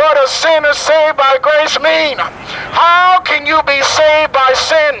what a sinner saved by grace mean. How can you be saved by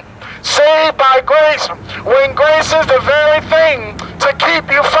sin, saved by grace, when grace is the very thing to keep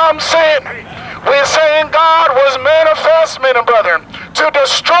you from from sin. We're saying God was manifest, men and brethren, to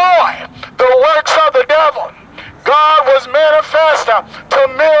destroy the works of the devil. God was manifest to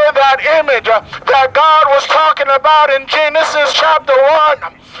mirror that image that God was talking about in Genesis chapter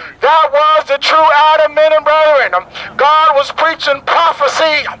 1. That was the true Adam, men and brethren. God was preaching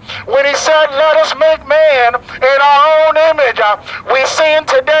prophecy when he said, let us make man in our own image. We're seeing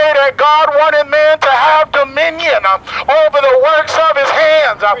today that God wanted man to have dominion over the works of his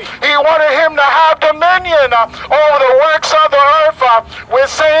hands. He wanted him to have dominion over the works of the earth. We're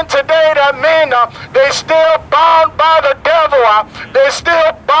saying today that men, they still bound by the devil. They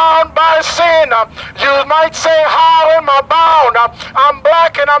still bound by sin. You might say, how am I bound? I'm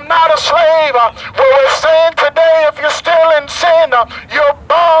black and I'm not a slave. Well, we're saying today, if you're still in sin, you're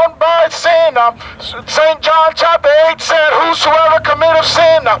bound by sin. St. John chapter 8 said, whosoever committeth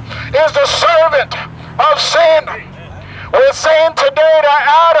sin is the servant of sin. We're saying today that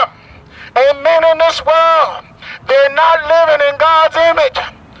Adam and men in this world, they're not living in God's image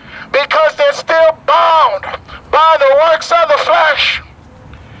because they're still bound by the works of the flesh.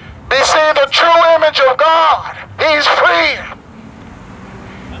 You see, the true image of God, he's free.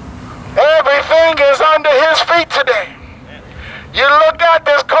 Everything is under his feet today. You look at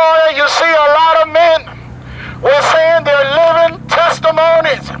this corner, you see a lot of men. We're saying they're living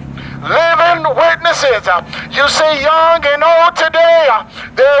testimonies, living witnesses. You see young and old today.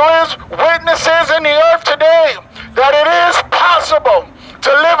 There is witnesses in the earth today that it is possible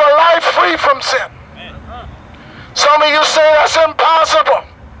to live a life free from sin. Some of you say that's impossible.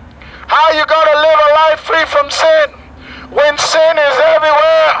 How are you going to live a life free from sin when sin is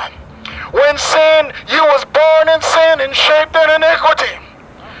everywhere? When sin, you was born in sin and shaped in iniquity.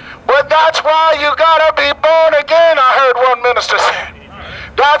 But that's why you gotta be born again, I heard one minister say.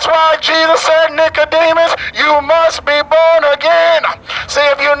 That's why Jesus said, Nicodemus, you must be born again. See,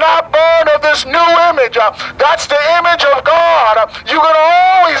 if you're not born of this new image, that's the image of God, you're gonna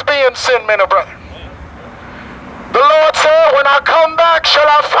always be in sin, men and brethren. The Lord said, when I come back, shall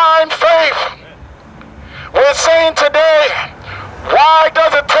I find faith? We're saying today, why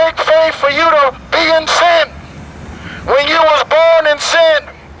does it take faith for you to be in sin? When you was born in sin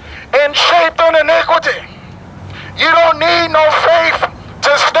and shaped in iniquity, you don't need no faith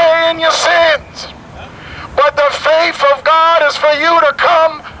to stay in your sins. But the faith of God is for you to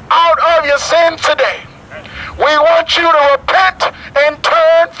come out of your sins today. We want you to repent and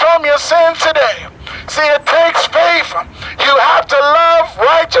turn from your sins today. See, it takes faith. You have to love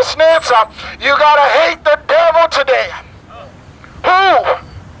righteousness. You got to hate the devil today. Who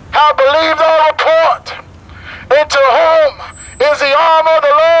have believed our report? Into whom is the arm of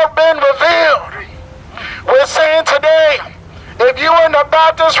the Lord been revealed? We're saying today, if you in the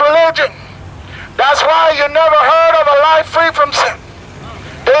Baptist religion, that's why you never heard of a life free from sin.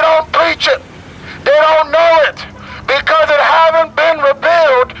 They don't preach it. They don't know it because it haven't been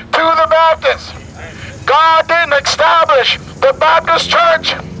revealed to the Baptists. God didn't establish the Baptist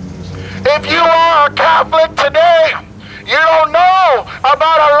church. If you are a Catholic today, you don't know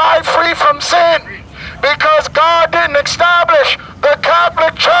about a life free from sin because God didn't establish the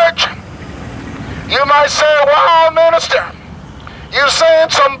Catholic Church. You might say, wow, minister, you're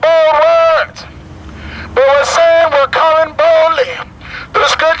saying some bold words. But we're saying we're coming boldly. The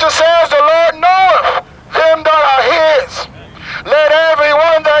scripture says the Lord knoweth them that are his. Let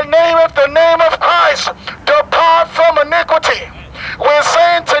everyone that nameth the name of Christ depart from iniquity. We're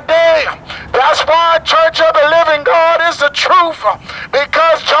saying today, that's why Church of the Living God is the truth.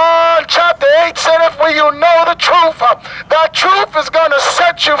 Because John chapter 8 said if you know the truth, that truth is going to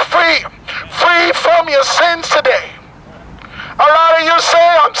set you free. Free from your sins today. A lot of you say,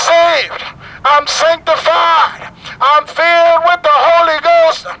 I'm saved. I'm sanctified. I'm filled with the Holy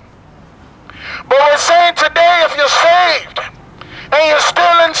Ghost. But we're saying today, if you're saved and you're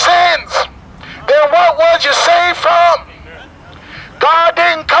still in sins, then what was you saved from? God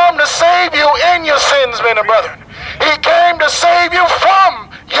didn't come to save you in your sins, men and brethren. He came to save you from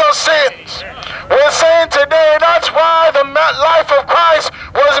your sins. We're saying today that's why the life of Christ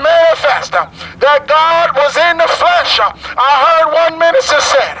was manifest. That God was in the flesh. I heard one minister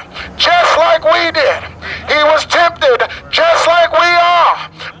said, just like we did. He was tempted just like we are.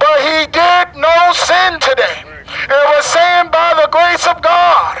 But he did no sin today. And we're saying by the grace of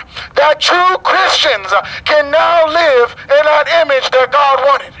God that true Christians can now live in that image that God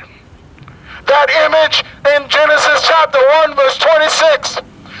wanted. That image in Genesis chapter 1 verse 26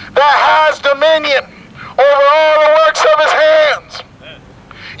 that has dominion over all the works of his hands.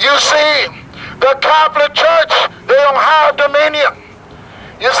 You see, the Catholic Church, they don't have dominion.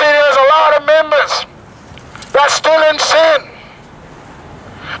 You see, there's a lot of members that's still in sin.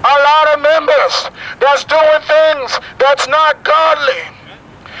 A members that's doing things that's not godly.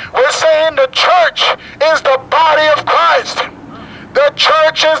 We're saying the church is the body of Christ. The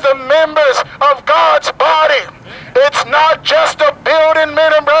church is the members of God's body. It's not just a building,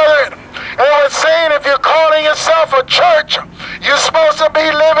 men and brethren. And we're saying if you're calling yourself a church, you're supposed to be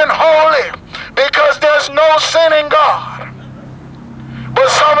living holy because there's no sin in God. But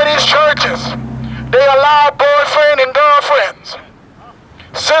some of these churches, they allow boyfriend and girlfriends,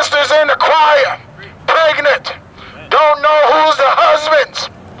 sisters in the choir, pregnant, don't know who's the husbands,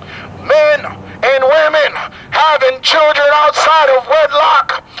 men and women having children outside of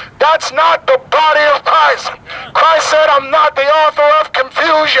wedlock. That's not the body of Christ. Christ said, I'm not the author of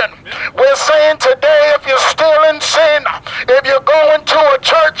confusion. We're saying today, if you're still in sin, if you're going to a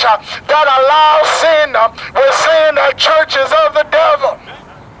church that allows sin, we're saying that church is of the devil.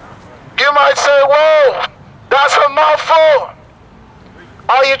 You might say, whoa, that's a mouthful.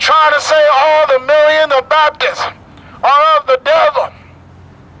 Are you trying to say all the millions of Baptists are of the devil?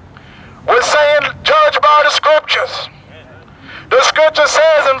 We're saying judge by the scriptures. The scripture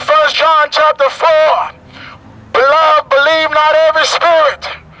says in 1 John chapter 4, beloved, believe not every spirit,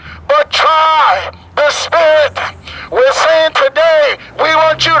 but try the spirit. We're saying today, we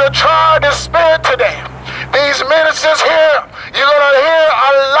want you to try the spirit today. These ministers here, you're going to hear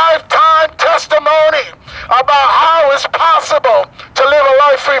a lifetime testimony about how it's possible to live a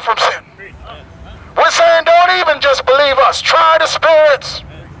life free from sin. We're saying don't even just believe us. Try the spirits.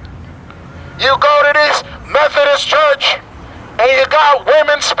 You go to this Methodist church and you got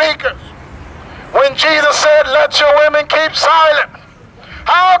women speakers. When Jesus said, let your women keep silent,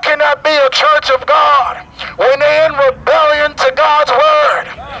 how can that be a church of God when they're in rebellion to God's word?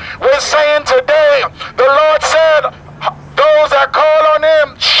 We're saying today, the Lord said, those that call on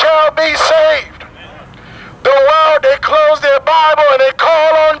him shall be saved. The world, they close their Bible and they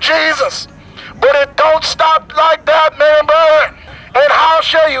call on Jesus. But it don't stop like that, man, brother. And how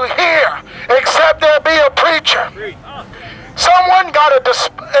shall you hear except there be a preacher? Someone got to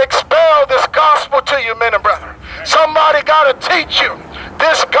expel this gospel to you, men and brethren. Somebody got to teach you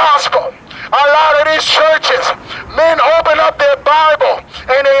this gospel. A lot of these churches, men open up their Bible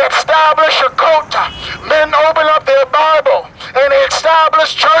and they establish a cult. Men open up their Bible and they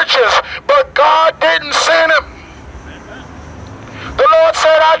establish churches, but God didn't send them. The Lord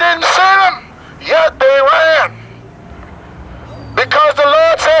said, I didn't send them, yet they ran. Because the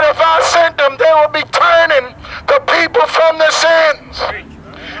Lord said if I sent them, they will be turning the people from their sins.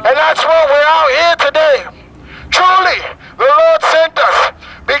 And that's what we're out here today. Truly, the Lord sent us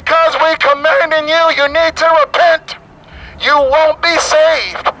because we commanding you, you need to repent. You won't be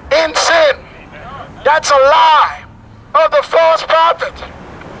saved in sin. That's a lie of the false prophet.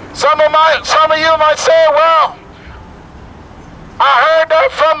 Some of you might say, well, I heard that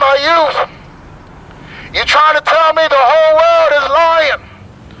from my youth. You're trying to tell me the whole world is lying.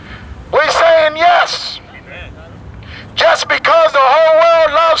 We're saying yes. Just because the whole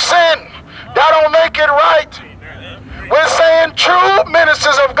world loves sin, that don't make it right. We're saying true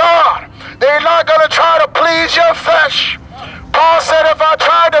ministers of God, they're not going to try to please your flesh. Paul said, if I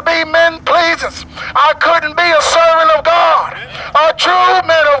tried to be men pleasers, I couldn't be a servant of God. A true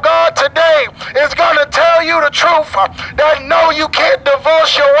man of God today is going to tell you the truth, that no, you can't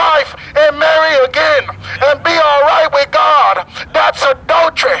divorce your wife and marry again and be all right with God. That's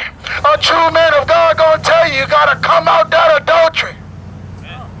adultery. A true man of God going to tell you, you got to come out that adultery.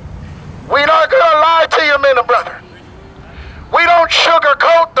 We're not going to lie to you, men and brethren. We don't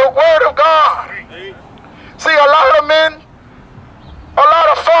sugarcoat the word of God. See, a lot of men, a lot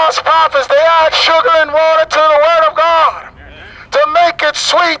of false prophets, they add sugar and water to the word of God to make it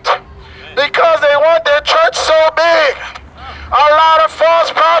sweet because they want their church so big. A lot of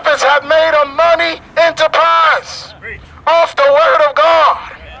false prophets have made a money enterprise off the word of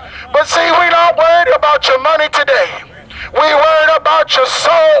God. But see, we're not worried about your money today. We're worried about your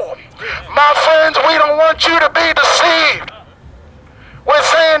soul. My friends, we don't want you to be deceived. We're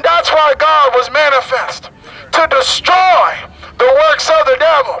saying that's why God was manifest, to destroy the works of the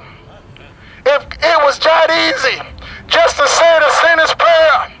devil. If it was that easy just to say the sinner's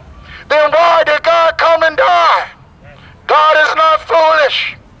prayer, then why did God come and die? God is not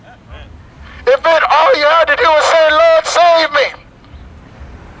foolish. If all you had to do was say, Lord, save me,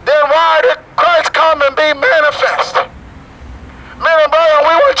 then why did Christ come and be manifest? Men and brethren,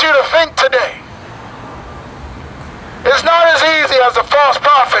 we want you to think today. It's not as easy as the false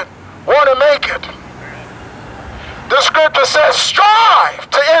prophet want to make it. The scripture says, strive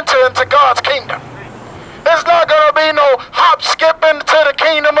to enter into God's kingdom. It's not going to be no hop skipping to the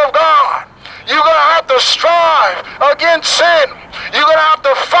kingdom of God. You're going to have to strive against sin. You're going to have to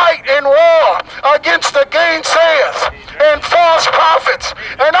to fight in war against the gainsayers and false prophets.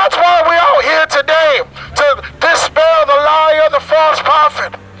 And that's why we're out here today, to dispel the lie of the false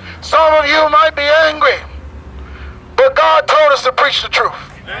prophet. Some of you might be angry, but God told us to preach the truth.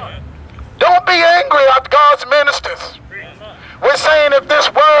 Don't be angry at God's ministers. We're saying if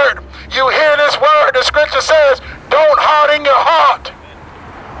this word, you hear this word, the scripture says, don't harden your heart.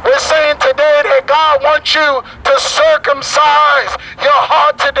 We're saying today that God wants you to circumcise your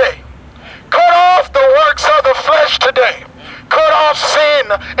heart today. Cut off the works of the flesh today. Cut off sin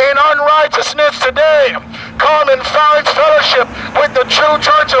and unrighteousness today. Come and find fellowship with the true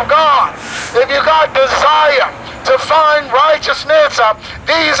church of God. If you got desire to find righteousness,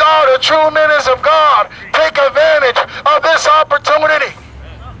 these are the true ministers of God. Take advantage of this opportunity.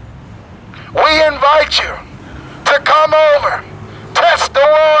 We invite you to come over, test the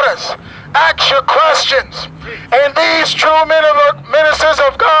waters, ask your questions, and these true ministers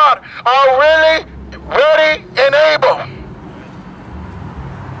of God are really ready and able.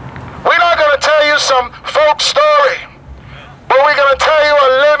 We're not going to tell you some folk story, but we're going to tell you a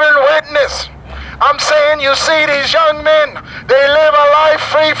living witness. I'm saying, you see these young men, they live a life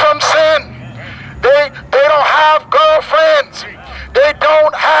free from sin. They don't have girlfriends. They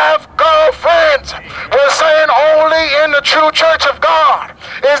don't have girlfriends. We're saying only in the true church of God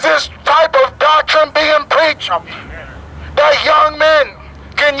is this type of doctrine being preached. That young men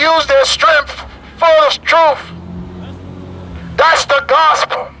can use their strength for the truth. That's the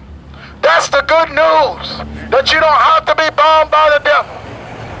gospel. That's the good news. That you don't have to be bound by the devil.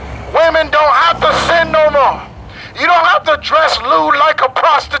 Women don't have to sin no more. You don't have to dress lewd like a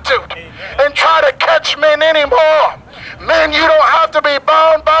prostitute and try to catch men anymore. Men, you don't have to be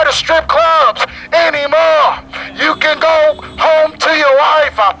bound by the strip clubs anymore. You can go home to your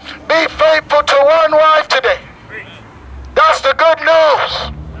wife. Be faithful to one wife today. That's the good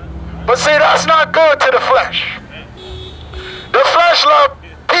news. But see, that's not good to the flesh. The flesh loves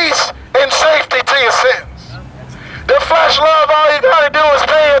peace and safety to your sins. The flesh love, all you got to do is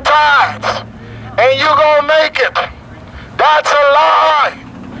pay your tithes, and you're going to make it. That's a lie.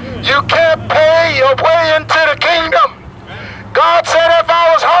 You can't pay your way into the kingdom. God said if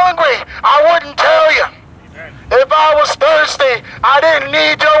I was hungry, I wouldn't tell you. If I was thirsty, I didn't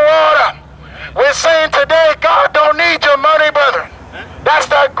need your water. We're saying today, God don't need your money, brethren. That's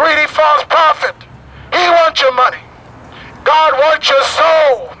that greedy false prophet. He wants your money. God wants your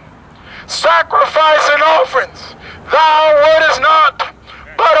soul. Sacrifice and offerings thou wouldest not,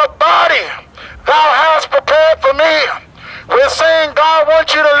 but a body thou hast prepared for me. We're saying God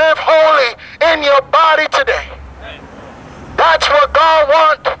wants you to live holy in your body today. That's what God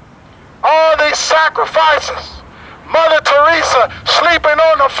wants. All these sacrifices. Mother Teresa sleeping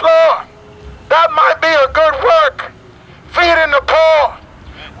on the floor. That might be a good work. Feeding the poor.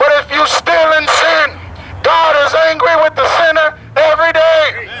 But if you still in sin, God is angry with the sinner every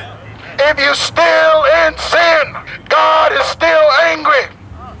day. If you still in sin, God is still angry.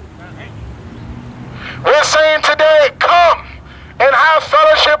 We're saying today, come and have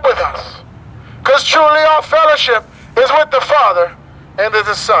fellowship with us. Because truly our fellowship is with the Father and with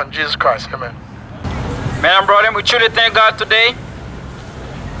the Son, Jesus Christ. Amen. Man, brother, we truly thank God today.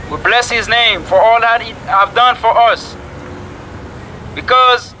 We bless His name for all that He have done for us.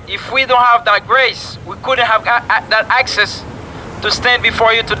 Because if we don't have that grace, we couldn't have that access to stand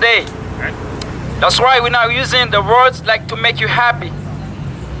before you today. That's why we're now using the words like to make you happy,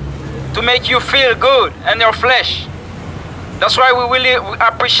 to make you feel good in your flesh. That's why we really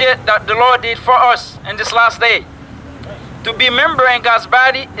appreciate that the Lord did for us in this last day. To be a member in God's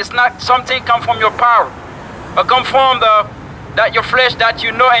body is not something come from your power, or come from your flesh that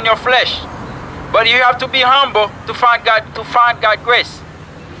you know in your flesh. But you have to be humble to find God's grace.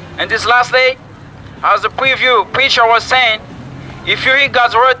 And this last day, as the preacher was saying, if you hear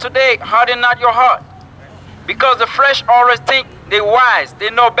God's word today, harden not your heart. Because the flesh always think they're wise, they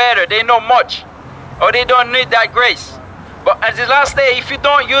know better, they know much, or they don't need that grace. But at the last day, if you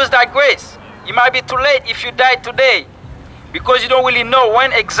don't use that grace, it might be too late if you die today, because you don't really know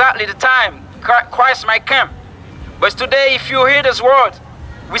when exactly the time Christ might come. But today, if you hear this word,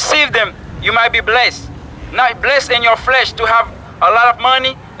 receive them, you might be blessed. Not blessed in your flesh to have a lot of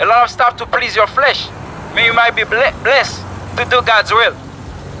money, a lot of stuff to please your flesh. But you might be blessed to do God's will.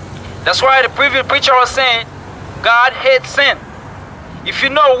 That's why the previous preacher was saying, God hates sin. If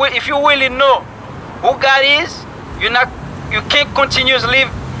you really know who God is, you can't continue to live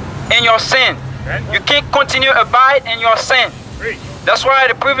in your sin. You can't continue to abide in your sin. That's why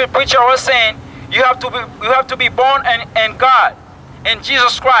the previous preacher was saying, you have to be born in God, in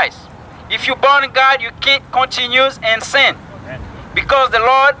Jesus Christ. If you're born in God, you can't continue in sin. because the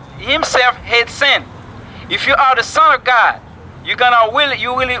Lord himself hates sin. If you are the Son of God, you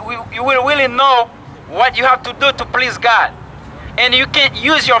will really know what you have to do to please God. And you can't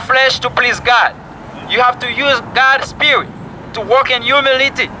use your flesh to please God. You have to use God's Spirit to walk in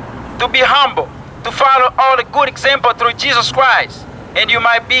humility, to be humble, to follow all the good example through Jesus Christ. And you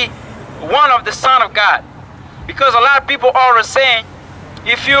might be one of the Son of God. Because a lot of people are saying,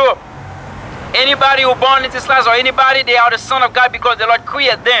 if you, anybody who born in this life or anybody, they are the Son of God because the Lord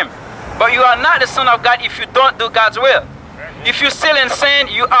created them. But you are not the Son of God if you don't do God's will. If you still in sin,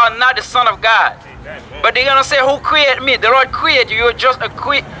 you are not the Son of God. But they're going to say, who created me? The Lord created you. You're just a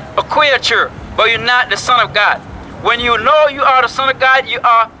creature, but you're not the Son of God. When you know you are the Son of God, you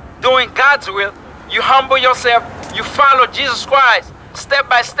are doing God's will. You humble yourself. You follow Jesus Christ step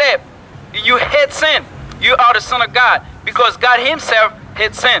by step. You hate sin. You are the Son of God because God himself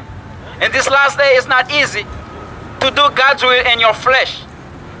hates sin. And this last day is not easy to do God's will in your flesh.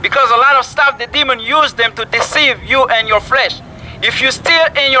 Because a lot of stuff, the demon use them to deceive you and your flesh. If you still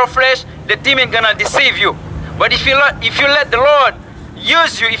in your flesh, the demon gonna deceive you. But if you let the Lord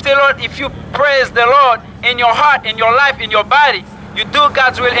use you, if you praise the Lord in your heart, in your life, in your body, you do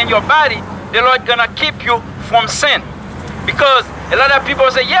God's will in your body, the Lord gonna keep you from sin. Because a lot of people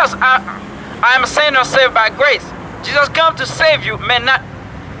say, yes, I am a sinner saved by grace. Jesus come to save you, may not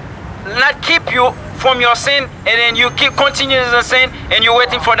keep you from your sin, and then you keep continuing in sin, and you're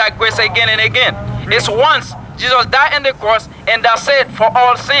waiting for that grace again and again. It's once Jesus died on the cross, and that's it for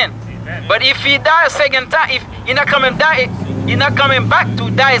all sin. But if he died a second time, if you're not coming back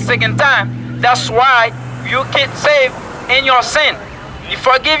to die a second time, that's why you can't save in your sin. You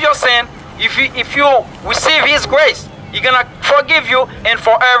forgive your sin. If you receive his grace, he's gonna forgive you and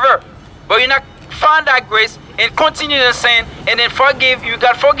forever. But you're not find that grace and continue to sin, and then you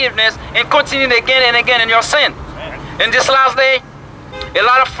got forgiveness and continue again and again in your sin. In this last day, a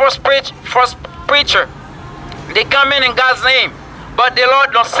lot of false preacher, they come in God's name, but the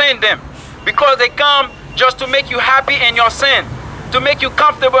Lord don't send them because they come just to make you happy in your sin, to make you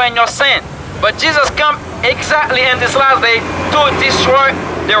comfortable in your sin. But Jesus come exactly in this last day to destroy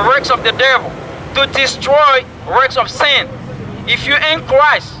the works of the devil, to destroy works of sin. If you're in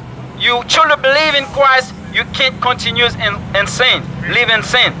Christ, you truly believe in Christ, you can't continue in sin, live in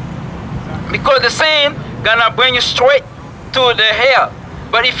sin. Because the sin gonna bring you straight to the hell.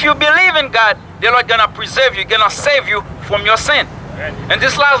 But if you believe in God, the Lord gonna preserve you, gonna save you from your sin. And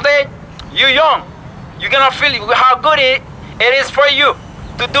this last day, you're young. You're gonna feel how good it is for you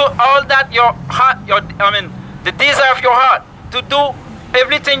to do all that your heart, the desire of your heart, to do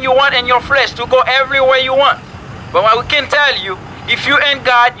everything you want in your flesh, to go everywhere you want. But what we can tell you, if you're in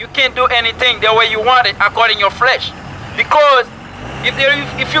God, you can't do anything the way you want it according to your flesh. Because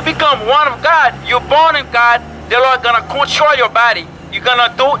if you become one of God, you're born in God, the Lord gonna control your body. You're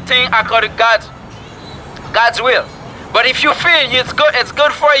gonna do things according to God's will. But if you feel it's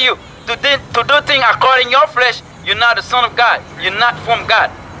good for you to do things according to your flesh, you're not the Son of God. You're not from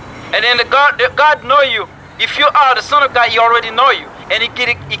God. And then God know you. If you are the Son of God, he already know you. And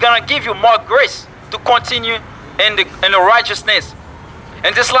he gonna give you more grace to continue in the righteousness.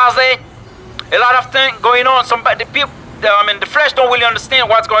 And this last day, a lot of things going on. The flesh don't really understand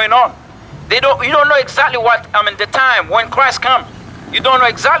what's going on. You don't know exactly the time when Christ comes. You don't know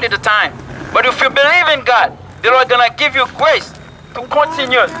exactly the time. But if you believe in God, the Lord gonna give you grace to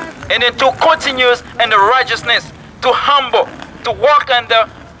continue, and then to continue in the righteousness, to humble, to walk in the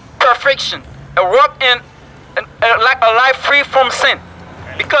perfection, and walk in like a life free from sin.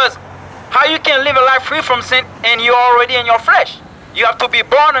 Because how you can live a life free from sin and you're already in your flesh? You have to be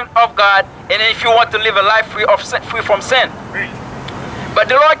born of God, and if you want to live a life free from sin. But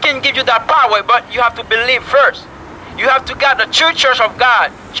the Lord can give you that power, but you have to believe first. You have to get the true church of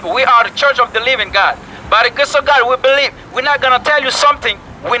God. We are the church of the living God. By the grace of God, we believe. We're not going to tell you something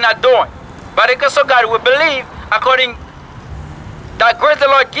we're not doing. By the grace of God, we believe according that grace the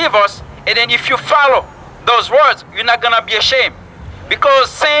Lord give us, and then if you follow those words, you're not going to be ashamed. Because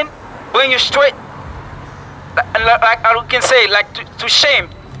sin brings you straight, like I can say, like to shame.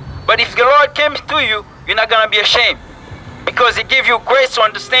 But if the Lord came to you, you're not going to be ashamed. Because he gives you grace to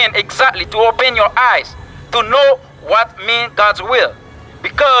understand exactly, to open your eyes, to know what means God's will.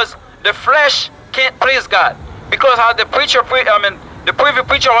 Because the flesh can't please God. Because how the previous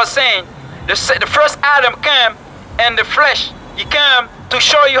preacher was saying, the first Adam came in the flesh. He came to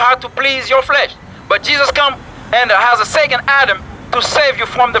show you how to please your flesh. But Jesus come and has a second Adam to save you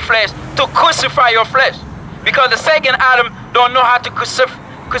from the flesh, to crucify your flesh. Because the second Adam don't know how to crucify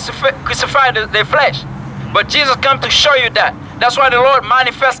the flesh. But Jesus come to show you that. That's why the Lord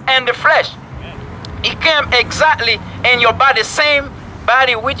manifests in the flesh. He came exactly in your body, same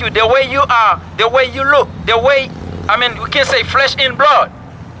body with you, the way you are, the way you look, the way, we can say flesh and blood.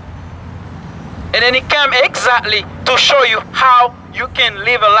 And then he came exactly to show you how you can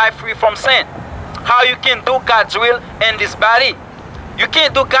live a life free from sin. How you can do God's will in this body. You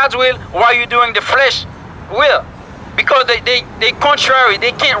can't do God's will while you're doing the flesh will. Because they contrary,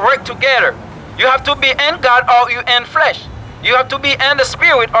 they can't work together. You have to be in God or you in flesh. You have to be in the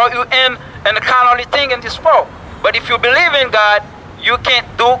spirit or you in the carnal thing in this world. But if you believe in God, you can't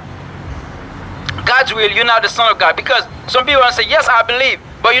do God's will. You're not the son of God. Because some people say, yes, I believe,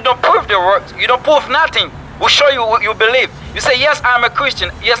 but you don't prove the works. You don't prove nothing. We'll show you what you believe. You say, yes, I'm a Christian.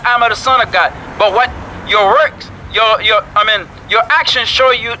 Yes, I'm the son of God. But what your works, your actions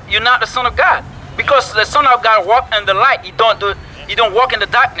show you're not the son of God. Because the son of God walk in the light. He don't walk in the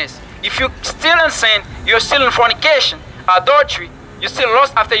darkness. If you still in sin, you're still in fornication, adultery, you still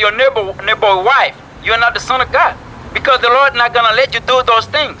lust after your neighbor wife. You're not the son of God. Because the Lord not gonna let you do those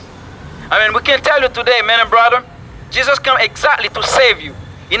things. We can tell you today, man and brother, Jesus come exactly to save you.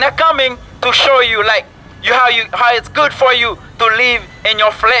 He's not coming to show you like how it's good for you to live in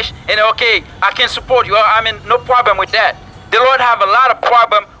your flesh and okay, I can support you. No problem with that. The Lord have a lot of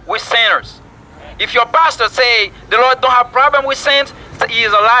problem with sinners. If your pastor say the Lord don't have problem with sins, he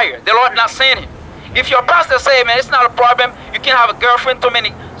is a liar. The Lord not saying him. If your pastor say, man, it's not a problem, you can have a girlfriend,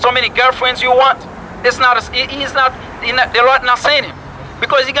 so many girlfriends you want, it's not. The Lord not saying him,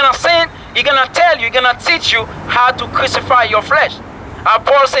 because he's gonna say, he's gonna tell you, he's gonna teach you how to crucify your flesh.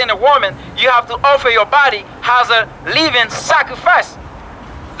 Paul saying a woman, you have to offer your body as a living sacrifice.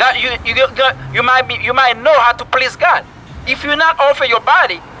 That you might know how to please God. If you not offer your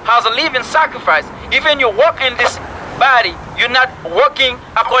body as a living sacrifice, even you walk in this body, you're not walking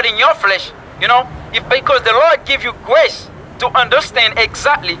according to your flesh. Because the Lord give you grace to understand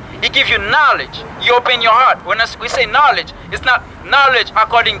exactly. He gives you knowledge. You open your heart. When we say knowledge, it's not knowledge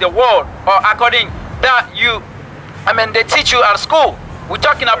according to the world or according that they teach you at school. We're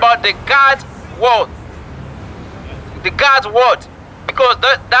talking about the God's word. The God's word. Because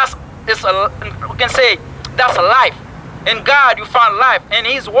we can say that's a life. In God you find life. In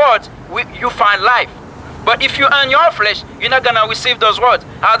His words you find life. But if you're in your flesh, you're not gonna receive those words.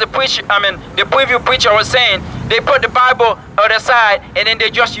 As the preview preacher was saying, they put the Bible on the side and then they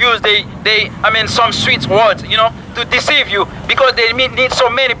just use some sweet words, to deceive you, because they need so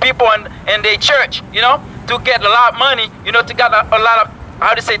many people in their church, to get a lot of money, to get a lot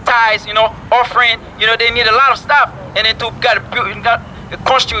of tithes, offering, they need a lot of stuff, and then to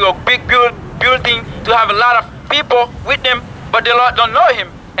construct a big building to have a lot of people with them, but the Lord don't know him.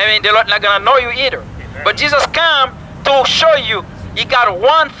 The Lord not gonna know you either. But Jesus came to show you He got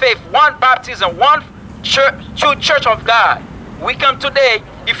one faith, one baptism, one true church of God. We come today,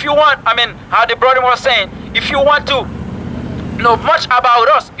 if you want, how the brother was saying, if you want to know much about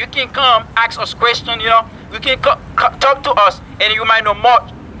us, you can come ask us questions, you can talk to us, and you might know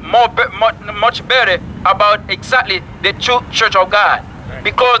much better about exactly the true church of God.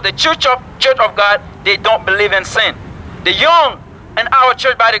 Because the church of God, they don't believe in sin. The young in our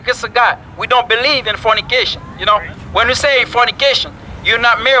church, by the grace of God, we don't believe in fornication. When you say fornication, you're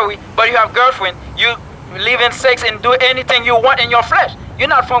not married, but you have girlfriend, you live in sex and do anything you want in your flesh. You're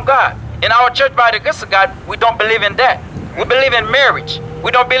not from God. In our church, by the grace of God, we don't believe in that. We believe in marriage.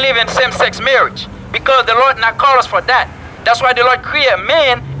 We don't believe in same-sex marriage, because the Lord not called us for that. That's why the Lord created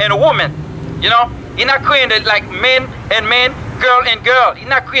man and a woman. He not created like men and men, girl and girl. He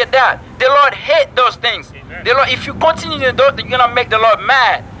not created that. The Lord hate those things. The Lord, if you continue to do it, you're gonna make the Lord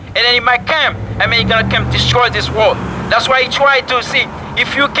mad, and then He might come. He's gonna come destroy this world. That's why He tried to see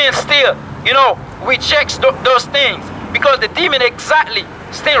if you can still, reject those things, because the demon exactly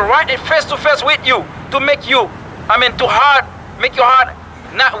stand right face to face with you to make you, make your heart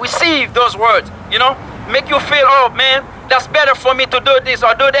not receive those words. Make you feel, oh man, that's better for me to do this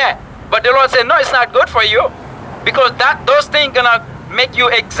or do that. But the Lord said, no, it's not good for you, because those things gonna make you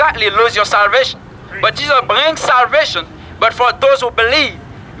exactly lose your salvation. But Jesus brings salvation, but for those who believe.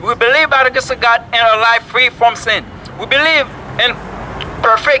 We believe by the grace of God in a life free from sin. We believe in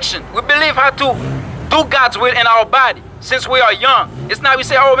perfection. We believe how to do God's will in our body since we are young. It's not we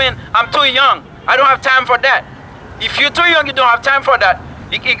say, oh man, I'm too young, I don't have time for that. If you're too young, you don't have time for that,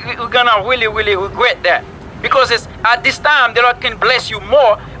 you're gonna really, really regret that. Because it's at this time the Lord can bless you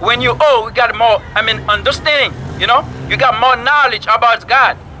more. When you we got more understanding. You got more knowledge about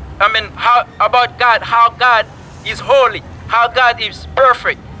God. How God is holy, how God is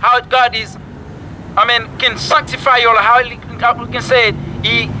perfect, how God is can sanctify your life, how we can say it,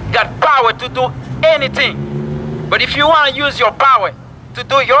 He got power to do anything. But if you want to use your power to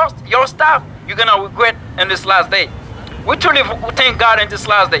do your stuff, you're going to regret in this last day. We truly thank God in this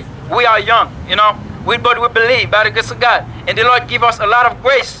last day. We are young, you know, but we believe by the grace of God. And the Lord give us a lot of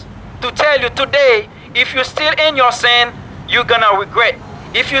grace to tell you today, if you're still in your sin, you're going to regret.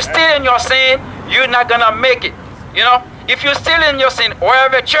 If you're still in your sin, you're not going to make it, you know. If you're still in your sin,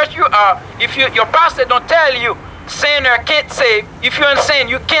 wherever church you are, if your pastor don't tell you, sinner can't save, if you're in sin,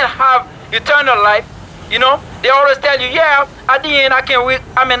 you can't have eternal life, you know. They always tell you, yeah, at the end, I can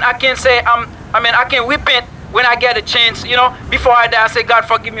repent when I get a chance, you know. Before I die, I say, God,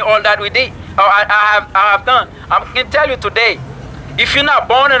 forgive me all that we did, or I have done. I can tell you today, if you're not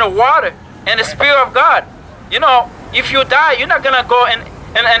born in the water and the Spirit of God, you know, if you die, you're not going to go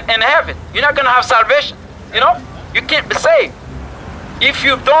in heaven. You're not going to have salvation, you know. You can't be saved. If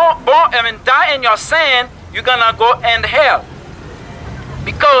you don't die in your sin, you're going to go in hell.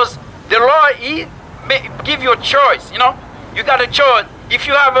 Because the Lord, He may give you a choice, you know. You got a choice. If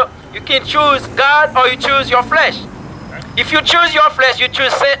you have you can choose God or you choose your flesh. If you choose your flesh, you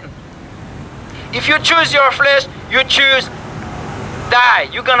choose Satan. If you choose your flesh, you choose die.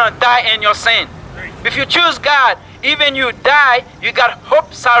 You're going to die in your sin. If you choose God, even you die, you got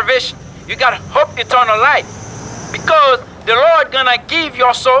hope salvation. You got hope eternal life. Because the Lord gonna give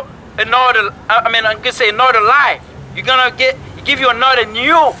your soul another, I can say another life. You're gonna give you another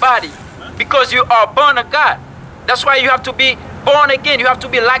new body because you are born of God. That's why you have to be born again. You have to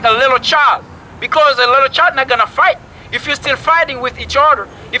be like a little child, because a little child not gonna fight. If you're still fighting with each other,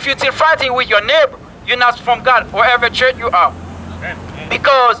 if you're still fighting with your neighbor, you're not from God, wherever church you are.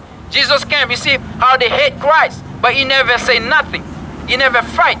 Because Jesus came, you see how they hate Christ, but He never say nothing. He never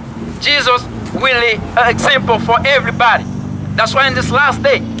fight. Jesus really an example for everybody. That's why in this last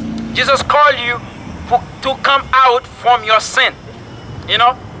day, Jesus called you to come out from your sin. You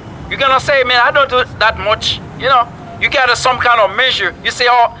know, you're gonna say, man, I don't do that much. You know, you got some kind of measure. You say,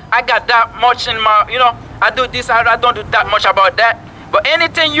 oh, I got that much in my, you know, I do this, I don't do that much about that. But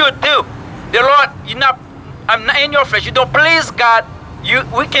anything you do, the Lord, I'm not in your flesh. You don't please God.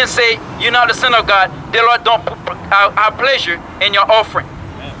 We can say you're not the son of God. The Lord don't have pleasure in your offering.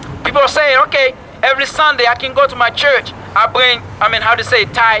 People say, okay, every Sunday I can go to my church. I bring,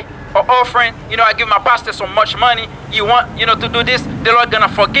 tithe or offering. You know, I give my pastor so much money. You want, you know, to do this, the Lord gonna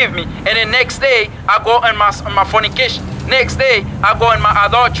forgive me. And then next day, I go in my fornication. Next day, I go in my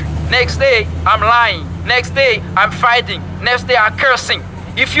adultery. Next day, I'm lying. Next day, I'm fighting. Next day, I'm cursing.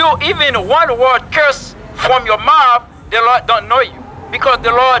 If you even one word curse from your mouth, the Lord don't know you. Because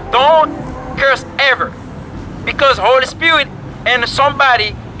the Lord don't curse ever. Because Holy Spirit and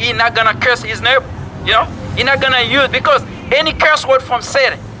somebody, He's not gonna curse his neighbor, you know. He's not gonna use, because any curse word from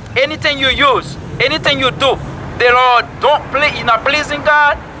Satan, anything you use, anything you do, the Lord don't You're not pleasing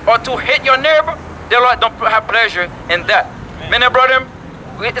God, or to hate your neighbor, the Lord don't have pleasure in that. Men and brethren,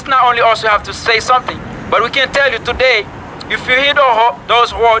 it's not only us who have to say something, but we can tell you today, if you hear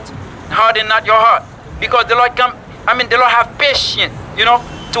those words, harden not your heart, because the Lord the Lord have patience, you know,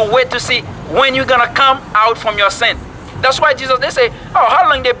 to wait to see when you're gonna come out from your sin. That's why Jesus, they say, oh, how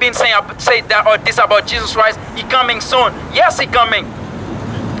long they been saying that or this about Jesus Christ? He coming soon. Yes, He coming.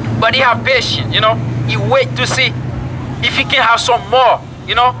 But He have patience, you know. He wait to see if He can have some more,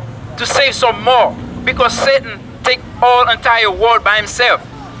 you know, to save some more. Because Satan take all entire world by himself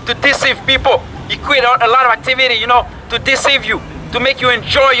to deceive people. He create a lot of activity, you know, to deceive you, to make you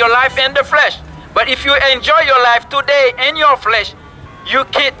enjoy your life in the flesh. But if you enjoy your life today in your flesh, you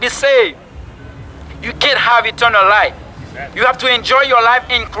can't be saved. You can't have eternal life. You have to enjoy your life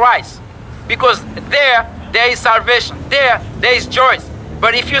in Christ, because there is salvation. There is joy.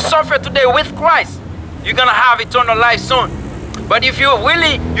 But if you suffer today with Christ, you're gonna have eternal life soon. But if you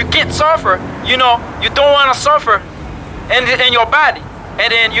can't suffer, you know, you don't want to suffer in your body,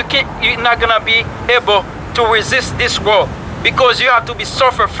 and then you're not gonna be able to resist this world, because you have to be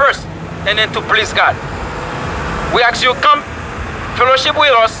suffer first, and then to please God. We ask you come fellowship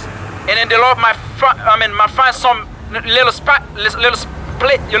with us, and then the Lord might find some little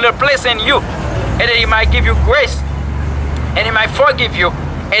place in you, and then He might give you grace, and He might forgive you,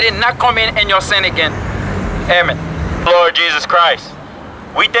 and then not come in your sin again. Amen. Lord Jesus Christ,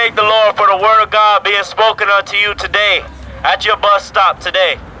 we thank the Lord for the word of God being spoken unto you today at your bus stop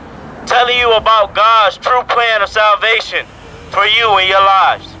today, telling you about God's true plan of salvation for you and your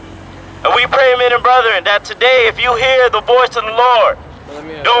lives. And we pray, men and brethren, that today, if you hear the voice of the Lord,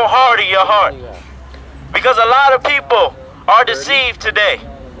 don't harden your heart. Because a lot of people are deceived today.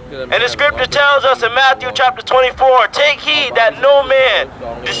 And the scripture tells us in Matthew chapter 24, take heed that no man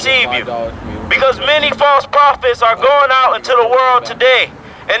deceive you. Because many false prophets are going out into the world today,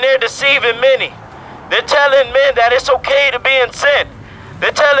 and they're deceiving many. They're telling men that it's okay to be in sin.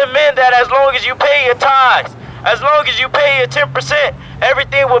 They're telling men that as long as you pay your tithes, as long as you pay your 10%,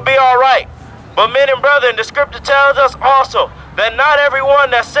 everything will be all right. But men and brethren, the scripture tells us also that not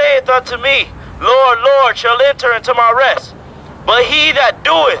everyone that saith unto me, Lord, Lord, shall enter into my rest, but he that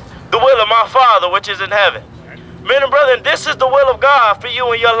doeth the will of my Father which is in heaven. Men and brethren, this is the will of God for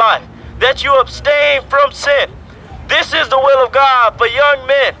you in your life, that you abstain from sin. This is the will of God for young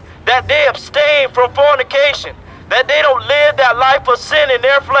men, that they abstain from fornication, that they don't live that life of sin in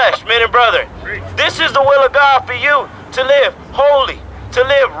their flesh, men and brethren. This is the will of God for you, to live holy, to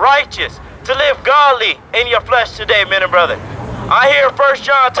live righteous, to live godly in your flesh today, men and brethren. I hear 1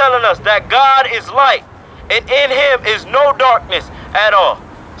 John telling us that God is light, and in him is no darkness at all.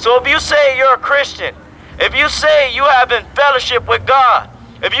 So if you say you're a Christian, if you say you have in fellowship with God,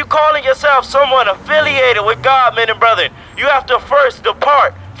 if you calling yourself someone affiliated with God, men and brethren, you have to first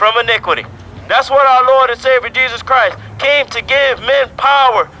depart from iniquity. That's what our Lord and Savior Jesus Christ came to give men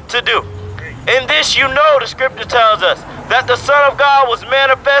power to do. In this you know, the scripture tells us, that the Son of God was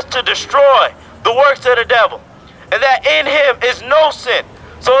manifest to destroy the works of the devil, and that in him is no sin.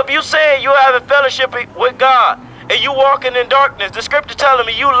 So if you say you have a fellowship with God, and you walking in darkness, the scripture telling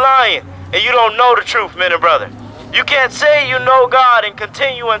me you lying, and you don't know the truth, men and brethren. You can't say you know God and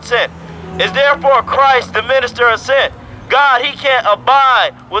continue in sin. Is therefore Christ the minister of sin? God, he can't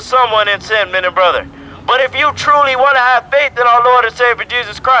abide with someone in sin, men and brethren. But if you truly want to have faith in our Lord and Savior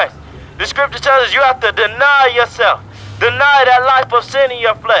Jesus Christ, the scripture tells us you have to deny yourself. Deny that life of sin in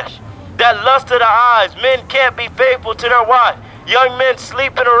your flesh, that lust of the eyes. Men can't be faithful to their wife. Young men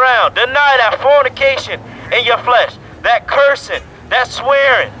sleeping around. Deny that fornication in your flesh, that cursing, that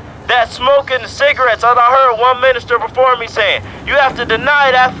swearing, that smoking cigarettes. As I heard one minister before me saying, you have to deny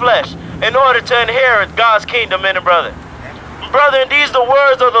that flesh in order to inherit God's kingdom, men and brethren. Brethren, these are the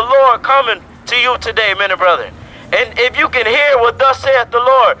words of the Lord coming to you today, men and brethren. And if you can hear what thus saith the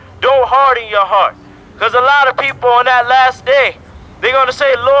Lord, don't harden your heart. Because a lot of people on that last day, they're going to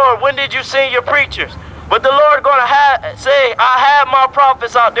say, Lord, when did you send your preachers? But the Lord going to say, I had my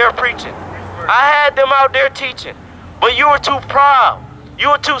prophets out there preaching. I had them out there teaching. But you were too proud. You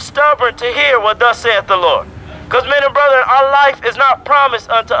were too stubborn to hear what thus saith the Lord. Because, men and brethren, our life is not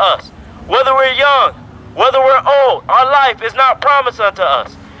promised unto us. Whether we're young, whether we're old, our life is not promised unto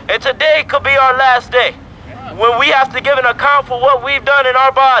us. And today could be our last day, when we have to give an account for what we've done in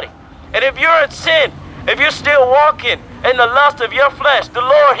our body. And if you're in sin, if you're still walking in the lust of your flesh, the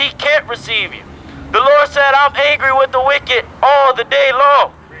Lord, he can't receive you. The Lord said, I'm angry with the wicked all the day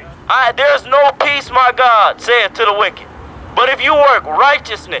long. There's no peace, my God, saith to the wicked. But if you work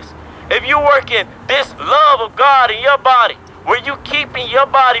righteousness, if you work in this love of God in your body, where you keeping your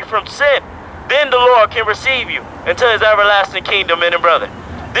body from sin, then the Lord can receive you into his everlasting kingdom, men and brethren.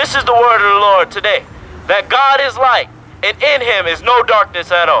 This is the word of the Lord today, that God is light, and in him is no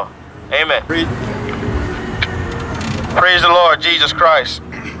darkness at all. Amen. Praise the Lord Jesus Christ.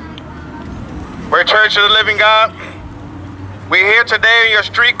 We're Church of the Living God. We're here today in your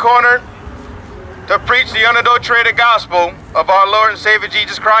street corner to preach the unadulterated gospel of our Lord and Savior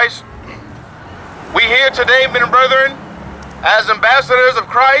Jesus Christ. We're here today, men and brethren, as ambassadors of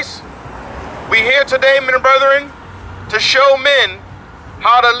Christ. We're here today, men and brethren, to show men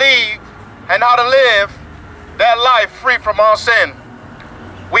how to live and how to live that life free from all sin.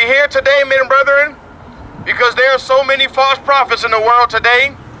 We're here today, men and brethren, because there are so many false prophets in the world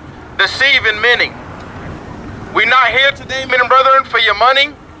today, deceiving many. We're not here today, men and brethren, for your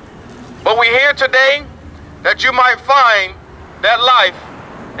money, but we're here today that you might find that life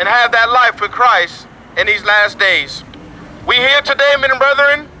and have that life with Christ in these last days. We're here today, men and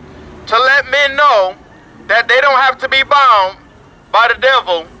brethren, to let men know that they don't have to be bound by the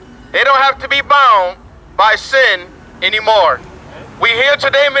devil. They don't have to be bound by sin anymore. We're here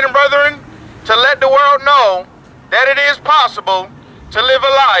today, men and brethren, to let the world know that it is possible to live a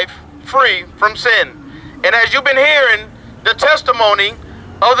life free from sin. And as you've been hearing the testimony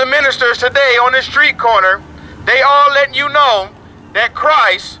of the ministers today on the street corner, they all let you know that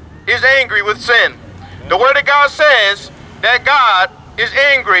Christ is angry with sin. The Word of God says that God is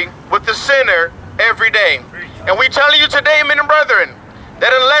angry with the sinner every day. And we tell you today, men and brethren,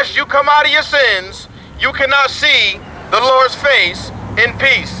 that unless you come out of your sins, you cannot see the Lord's face in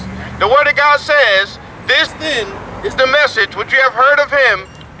peace. The Word of God says, this then is the message which you have heard of him,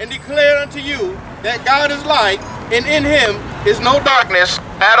 and declare unto you that God is light, and in him is no darkness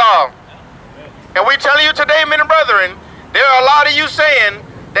at all. And we tell you today, men and brethren, there are a lot of you saying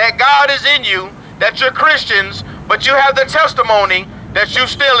that God is in you, that you're Christians, but you have the testimony that you're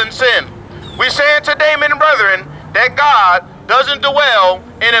still in sin. We're saying today, men and brethren, that God doesn't dwell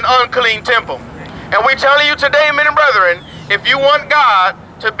in an unclean temple. And we tell you today, men and brethren, if you want God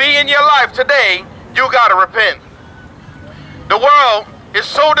to be in your life today, you got to repent. The world is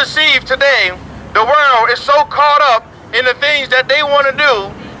so deceived today. The world is so caught up in the things that they want to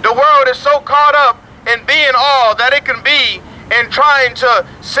do. The world is so caught up in being all that it can be and trying to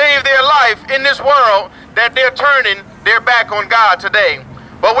save their life in this world that they're turning their back on God today.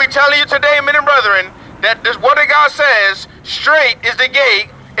 But we tell you today, men and brethren, that this word of God says, straight is the gate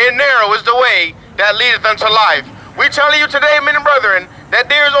and narrow is the way that leadeth unto life. We tell you today, men and brethren, that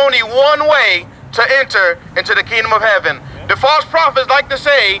there's only one way to enter into the kingdom of heaven. The false prophets like to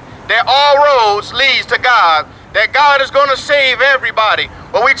say that all roads leads to God, that God is going to save everybody.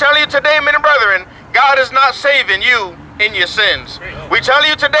 But we tell you today, men and brethren, God is not saving you in your sins. We tell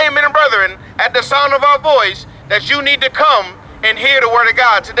you today, men and brethren, at the sound of our voice, that you need to come and hear the word of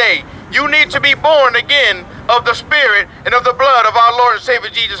God today. You need to be born again of the Spirit and of the blood of our Lord and Savior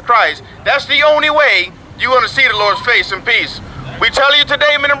Jesus Christ. That's the only way you're going to see the Lord's face in peace. We tell you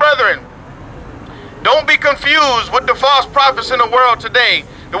today, men and brethren, don't be confused with the false prophets in the world today.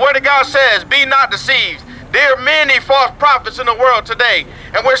 The word of God says, be not deceived. There are many false prophets in the world today.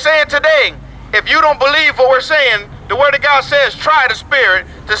 And we're saying today, if you don't believe what we're saying, the word of God says, try the Spirit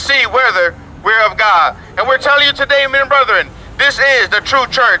to see whether we're of God. And we're telling you today, men and brethren, this is the true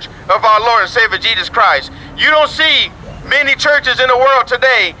church of our Lord and Savior Jesus Christ. You don't see many churches in the world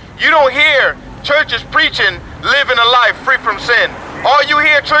today. You don't hear churches preaching living a life free from sin. All you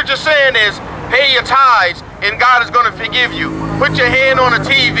hear churches saying is, pay your tithes and God is going to forgive you. Put your hand on the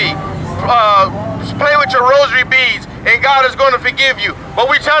TV. Play with your rosary beads and God is going to forgive you. But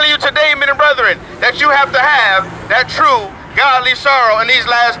we tell you today, men and brethren, that you have to have that true godly sorrow in these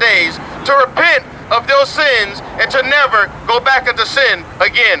last days to repent of those sins and to never go back into sin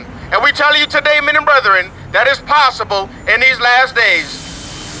again. And we tell you today, men and brethren, that it's possible in these last days.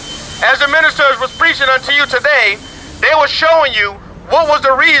 As the ministers was preaching unto you today, they were showing you what was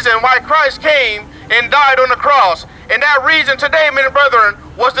the reason why Christ came and died on the cross. And that reason today, men and brethren,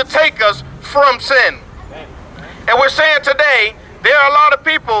 was to take us from sin. And we're saying today, there are a lot of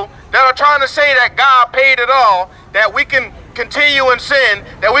people that are trying to say that God paid it all, that we can continue in sin,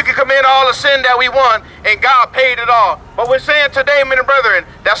 that we can commit all the sin that we want, and God paid it all. But we're saying today, men and brethren,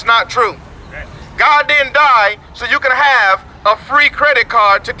 that's not true. God didn't die so you can have a free credit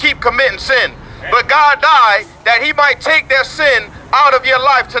card to keep committing sin. But God died that he might take that sin out of your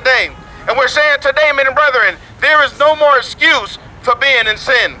life today. And we're saying today, men and brethren, there is no more excuse for being in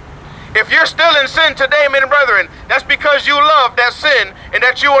sin. If you're still in sin today, men and brethren, that's because you love that sin and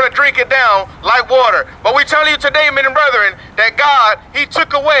that you want to drink it down like water. But we tell you today, men and brethren, that God, he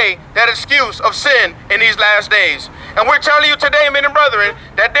took away that excuse of sin in these last days. And we're telling you today, men and brethren,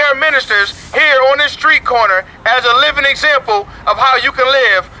 that there are ministers here on this street corner as a living example of how you can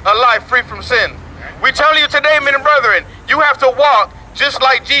live a life free from sin. We tell you today, men and brethren, you have to walk just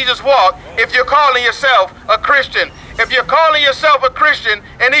like Jesus walked if you're calling yourself a Christian. If you're calling yourself a Christian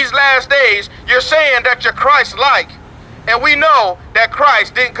in these last days, you're saying that you're Christ-like. And we know that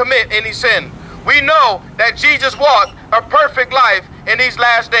Christ didn't commit any sin. We know that Jesus walked a perfect life in these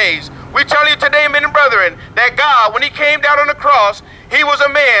last days. We tell you today, men and brethren, that God, when he came down on the cross, he was a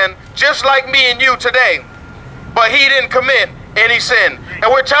man just like me and you today. But he didn't commit any sin. And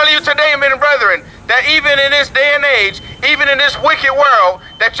we're telling you today, men and brethren, that even in this day and age, even in this wicked world,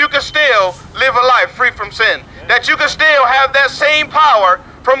 that you can still live a life free from sin. That you can still have that same power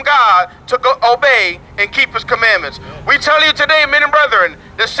from God to obey and keep his commandments. We tell you today, men and brethren,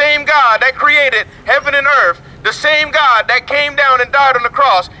 the same God that created heaven and earth, the same God that came down and died on the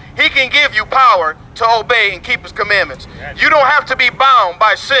cross, he can give you power to obey and keep his commandments. You don't have to be bound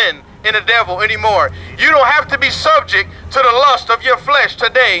by sin and the devil anymore. You don't have to be subject to the lust of your flesh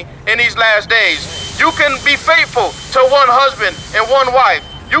today in these last days. You can be faithful to one husband and one wife.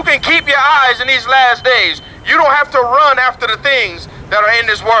 You can keep your eyes in these last days. You don't have to run after the things that are in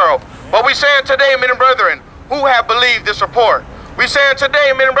this world. But we saying today, men and brethren, who have believed this report? We saying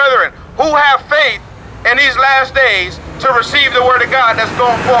today, men and brethren, who have faith in these last days to receive the word of God that's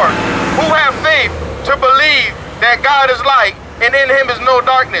going forth? Who have faith to believe that God is light and in him is no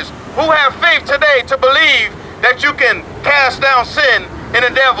darkness? Who have faith today to believe that you can cast down sin and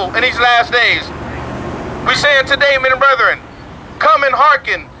the devil in these last days? We saying today, men and brethren, come and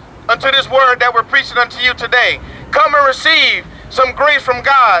hearken unto this word that we're preaching unto you today. Come and receive some grace from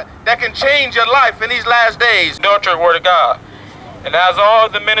God that can change your life in these last days. Doctrine, word of God. And as all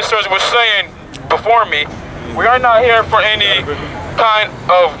the ministers were saying before me, we are not here for any kind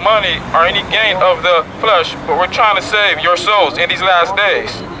of money or any gain of the flesh, but we're trying to save your souls in these last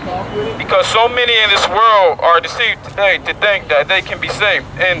days. Because so many in this world are deceived today to think that they can be saved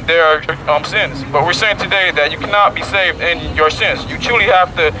in their sins. But we're saying today that you cannot be saved in your sins. You truly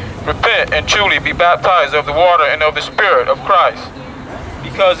have to repent and truly be baptized of the water and of the Spirit of Christ.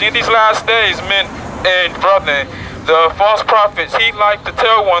 Because in these last days, men and brethren, the false prophets, he like to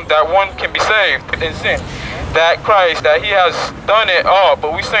tell one that one can be saved in sin. That Christ, that he has done it all.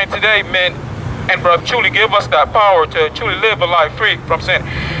 But we're saying today, men and brother, truly give us that power to truly live a life free from sin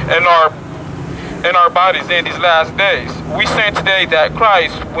in our bodies in these last days. We saying today that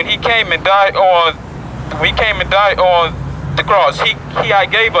Christ, when he came and died on the cross, he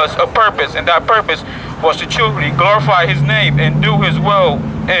gave us a purpose, and that purpose was to truly glorify his name and do his will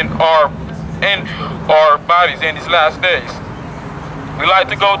in our bodies in these last days. We like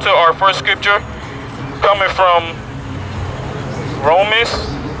to go to our first scripture coming from Romans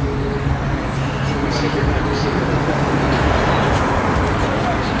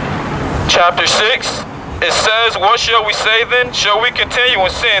chapter 6. It says, what shall we say then? Shall we continue in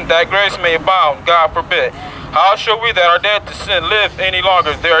sin that grace may abound? God forbid. How shall we that are dead to sin live any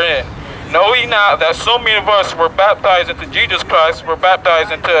longer therein? Know ye not that so many of us were baptized into Jesus Christ, were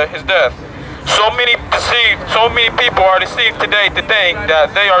baptized into his death? So many people are deceived today to think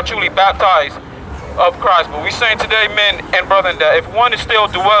that they are truly baptized of Christ. But we're saying today, men and brethren, that if one is still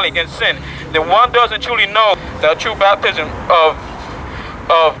dwelling in sin, then one doesn't truly know the true baptism of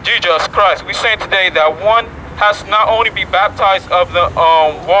Jesus Christ. We're saying today that one has to not only be baptized of the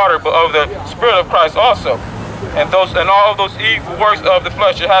water, but of the Spirit of Christ also. And all of those evil works of the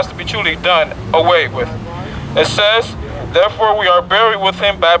flesh, it has to be truly done away with. It says, therefore we are buried with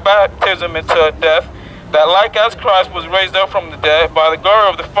him by baptism into death, that like as Christ was raised up from the dead by the glory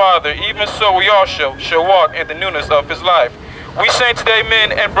of the Father, even so we also shall walk in the newness of his life. We saying today,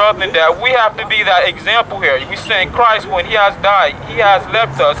 men and brethren, that we have to be that example here. We saying Christ, when he has died, he has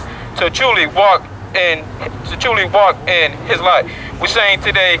left us to truly walk in his life. We're saying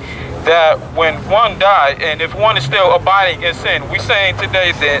today that when one died, and if one is still abiding in sin, we're saying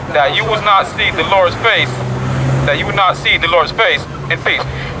today that you will not see the Lord's face, in peace.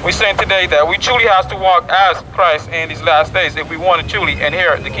 We're saying today that we truly have to walk as Christ in these last days if we want to truly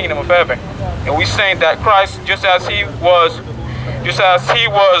inherit the kingdom of heaven. And we're saying that Christ, just as he was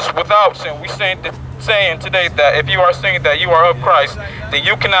without sin, we're saying today that if you are saying that you are of Christ, then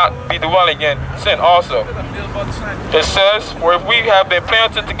you cannot be dwelling in sin also. It says, for if we have been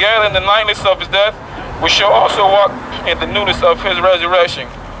planted together in the likeness of his death, we shall also walk in the newness of his resurrection.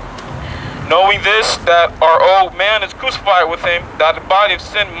 Knowing this, that our old man is crucified with him, that the body of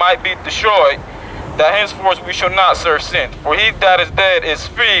sin might be destroyed, that henceforth we shall not serve sin. For he that is dead is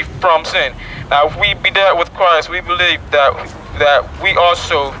free from sin. Now if we be dead with Christ, we believe that we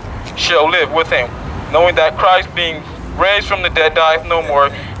also shall live with him. Knowing that Christ, being raised from the dead, dieth no more,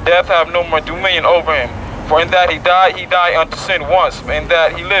 death have no more dominion over him. For in that he died unto sin once, and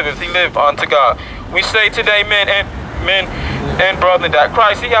that he liveth unto God. We say today, men and brethren, that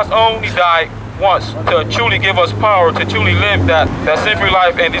Christ, he has only died once to truly give us power to truly live that sin-free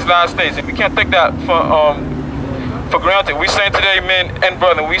life in these last days. And we can't take that for granted. We saying today, men and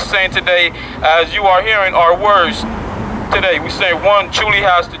brethren, we saying today, as you are hearing our words today, we say one truly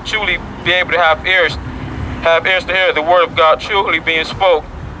has to truly be able to have ears to hear the word of God truly being spoke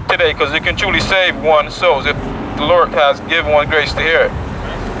today, because it can truly save one's souls if the Lord has given one grace to hear it.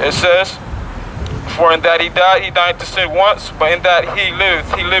 It says, for in that he died to sin once, but in that he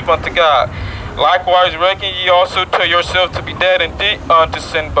lived unto God. Likewise reckon ye also to yourselves to be dead indeed unto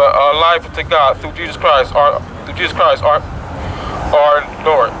sin, but alive unto God through Jesus Christ our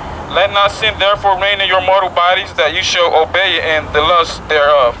Lord. Let not sin therefore reign in your mortal bodies, that you shall obey it in the lust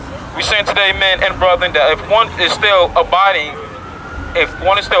thereof. We saying today, men and brethren, that if one is still abiding in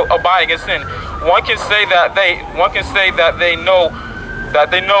sin, one can say that they know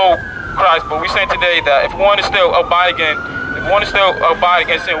Christ. But we saying today that if one is still abiding in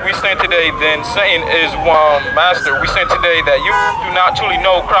sin, we saying today then Satan is one master. We saying today that you do not truly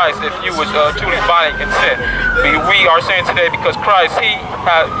know Christ if you was truly abiding in sin. We are saying today because Christ he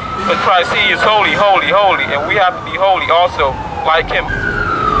is holy, and we have to be holy also like him.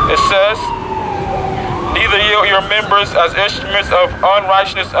 It says, neither yield your members as instruments of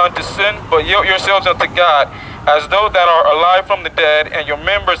unrighteousness unto sin, but yield yourselves unto God, as though that are alive from the dead, and your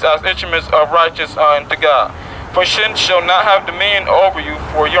members as instruments of righteousness unto God. For sin shall not have dominion over you,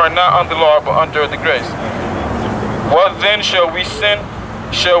 for you are not under law, but under the grace. What then shall we sin?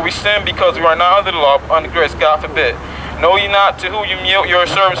 Shall we sin because we are not under the law, but under grace? God forbid. Know ye not to whom you yield your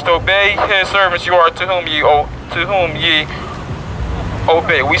servants to obey? His servants you are to whom ye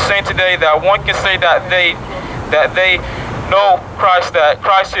obey. We say today that one can say that they know Christ, that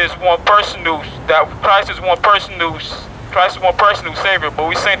Christ is one person who's Savior. But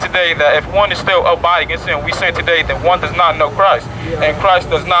we saying today that if one is still abiding in sin, we saying today that one does not know Christ, and Christ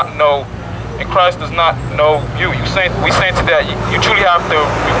does not know you. We saying today you truly have to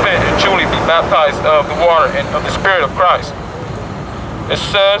repent and truly be baptized of the water and of the Spirit of Christ. It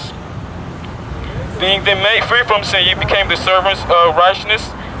says, being then made free from sin, you became the servants of righteousness.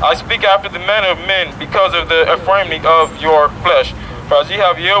 I speak after the manner of men because of the infirmity of your flesh. For as ye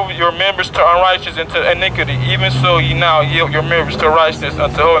have yielded your members to unrighteousness and to iniquity, even so ye now yield your members to righteousness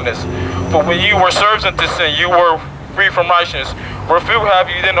unto holiness. For when you were servants unto sin, you were free from righteousness. Wherefore have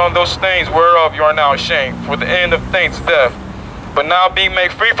you then on those things whereof you are now ashamed? For the end of things death. But now being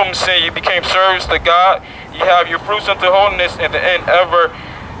made free from sin, you became servants to God. Ye have your fruits unto holiness, and the end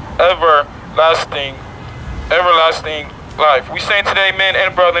everlasting life. We say today, men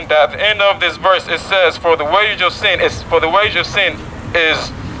and brethren, that at the end of this verse it says, for the wages of sin is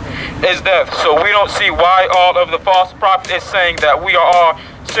death. So we don't see why all of the false prophet is saying that we are all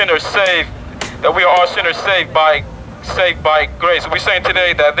sinners saved, by grace. We're saying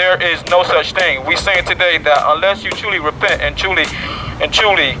today that there is no such thing. We're saying today that unless you truly repent and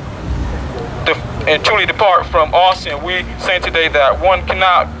truly depart from all sin, we saying today that one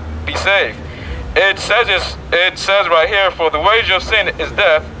cannot be saved. It says right here, for the wages of sin is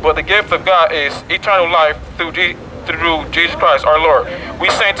death, but the gift of God is eternal life through Jesus Christ our Lord. We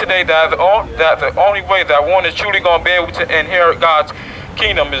saying today that the only way that one is truly going to be able to inherit God's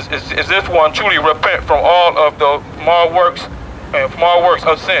kingdom is if one truly repent from all of the moral works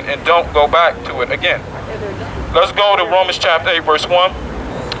of sin and don't go back to it again. Let's go to Romans chapter 8 verse 1.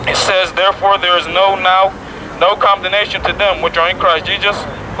 It says, therefore there is no condemnation to them which are in Christ Jesus,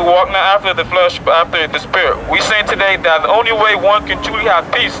 who walk not after the flesh but after the Spirit. We say today that the only way one can truly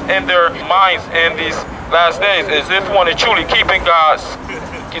have peace in their minds in these last days is if one is truly keeping God's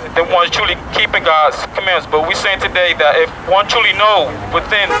commands. But we say today that if one truly know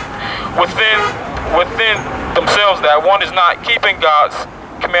within themselves that one is not keeping God's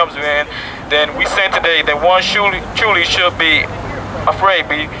commandments, then we say today that one truly should be afraid.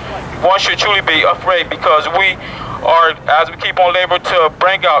 One should truly be afraid, because we are, as we keep on labor to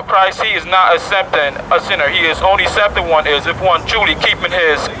bring out Christ, he is not accepting a sinner. He is only accepting one is if one truly keeping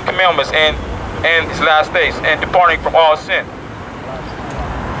his commandments in his last days and departing from all sin.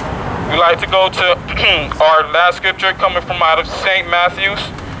 We like to go to our last scripture coming from out of St. Matthew's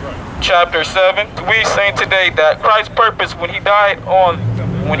chapter 7. We say today that Christ's purpose when he had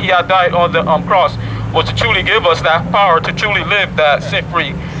died on the cross was to truly give us that power to truly live that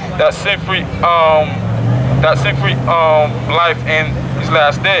sin-free life in his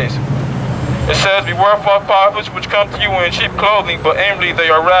last days. It says, beware of false prophets which come to you in sheep clothing, but inwardly they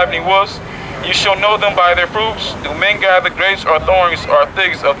are ravening wolves. You shall know them by their fruits. Do men gather grapes or thorns or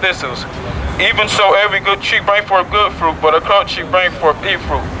figs of thistles? Even so every good tree bring forth good fruit, but a corrupt tree bring forth evil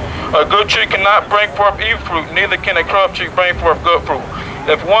fruit. A good tree cannot bring forth evil fruit, neither can a corrupt tree bring forth good fruit.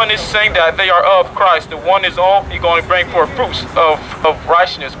 If one is saying that they are of Christ, the one is only going to bring forth fruits of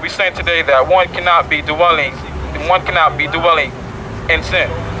righteousness. We say today that one cannot be dwelling in sin.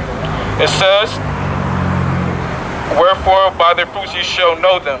 It says, wherefore by their fruits you shall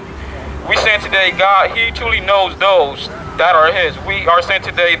know them. We say today God, he truly knows those that are his. We are saying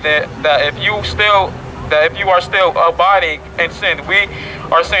today that if you are still abiding in sin, we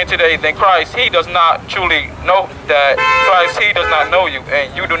are saying today that Christ, he does not truly know that Christ, he does not know you,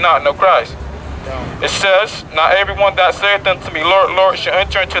 and you do not know Christ. It says, not everyone that saith unto me, Lord, Lord, shall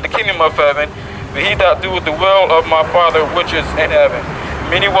enter into the kingdom of heaven, but he that doeth the will of my Father which is in heaven.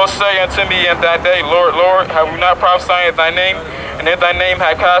 Many will say unto me in that day, Lord, Lord, have we not prophesied in thy name? And in thy name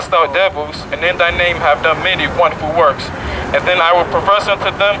have cast out devils, and in thy name have done many wonderful works. And then I will profess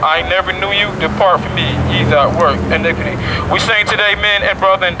unto them, I never knew you, depart from me, ye that work iniquity. We saying today, men and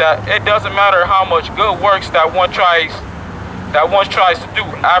brethren, that it doesn't matter how much good works that one tries to do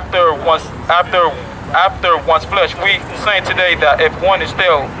after one's flesh. We saying today that if one is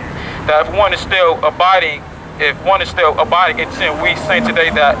still abiding in sin, we saying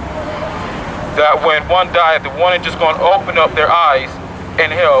today that when one died, the one is just going to open up their eyes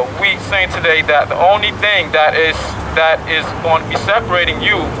in hell. We saying today that the only thing that is going to be separating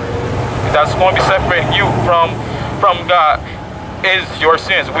you from God is your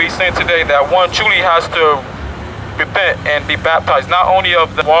sins. We saying today that one truly has to repent and be baptized, not only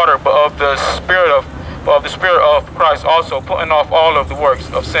of the water but of the Spirit of Christ, also putting off all of the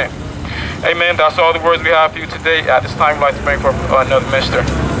works of sin. Amen. That's all the words we have for you today. At this time, I'd like to bring forth another minister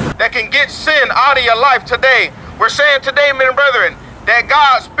that can get sin out of your life today. We're saying today, men and brethren, that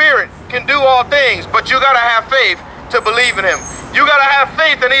God's Spirit can do all things, but you got to have faith to believe in him. You got to have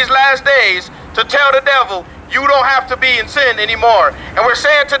faith in these last days to tell the devil you don't have to be in sin anymore. And we're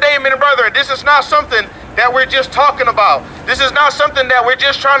saying today, men and brethren, this is not something that we're just talking about. This is not something that we're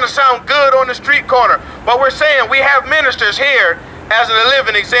just trying to sound good on the street corner. But we're saying we have ministers here as a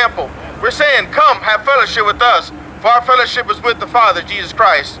living example. We're saying, come have fellowship with us, for our fellowship is with the Father, Jesus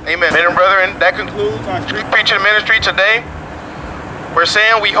Christ. Amen. Men and brethren, that concludes our street preaching ministry today. We're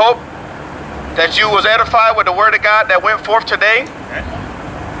saying we hope that you was edified with the word of God that went forth today.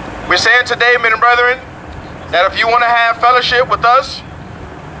 We're saying today, men and brethren, that if you want to have fellowship with us,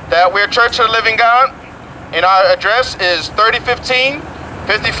 that we're Church of the Living God, and our address is 3015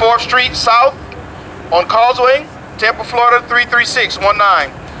 54th Street South on Causeway, Tampa, Florida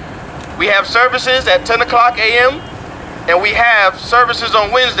 33619. We have services at 10 o'clock a.m. and we have services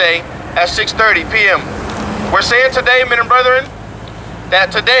on Wednesday at 6:30 p.m. We're saying today, men and brethren,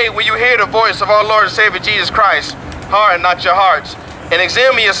 that today when you hear the voice of our Lord and Savior Jesus Christ, harden not your hearts, and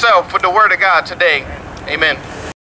examine yourself with the word of God today. Amen.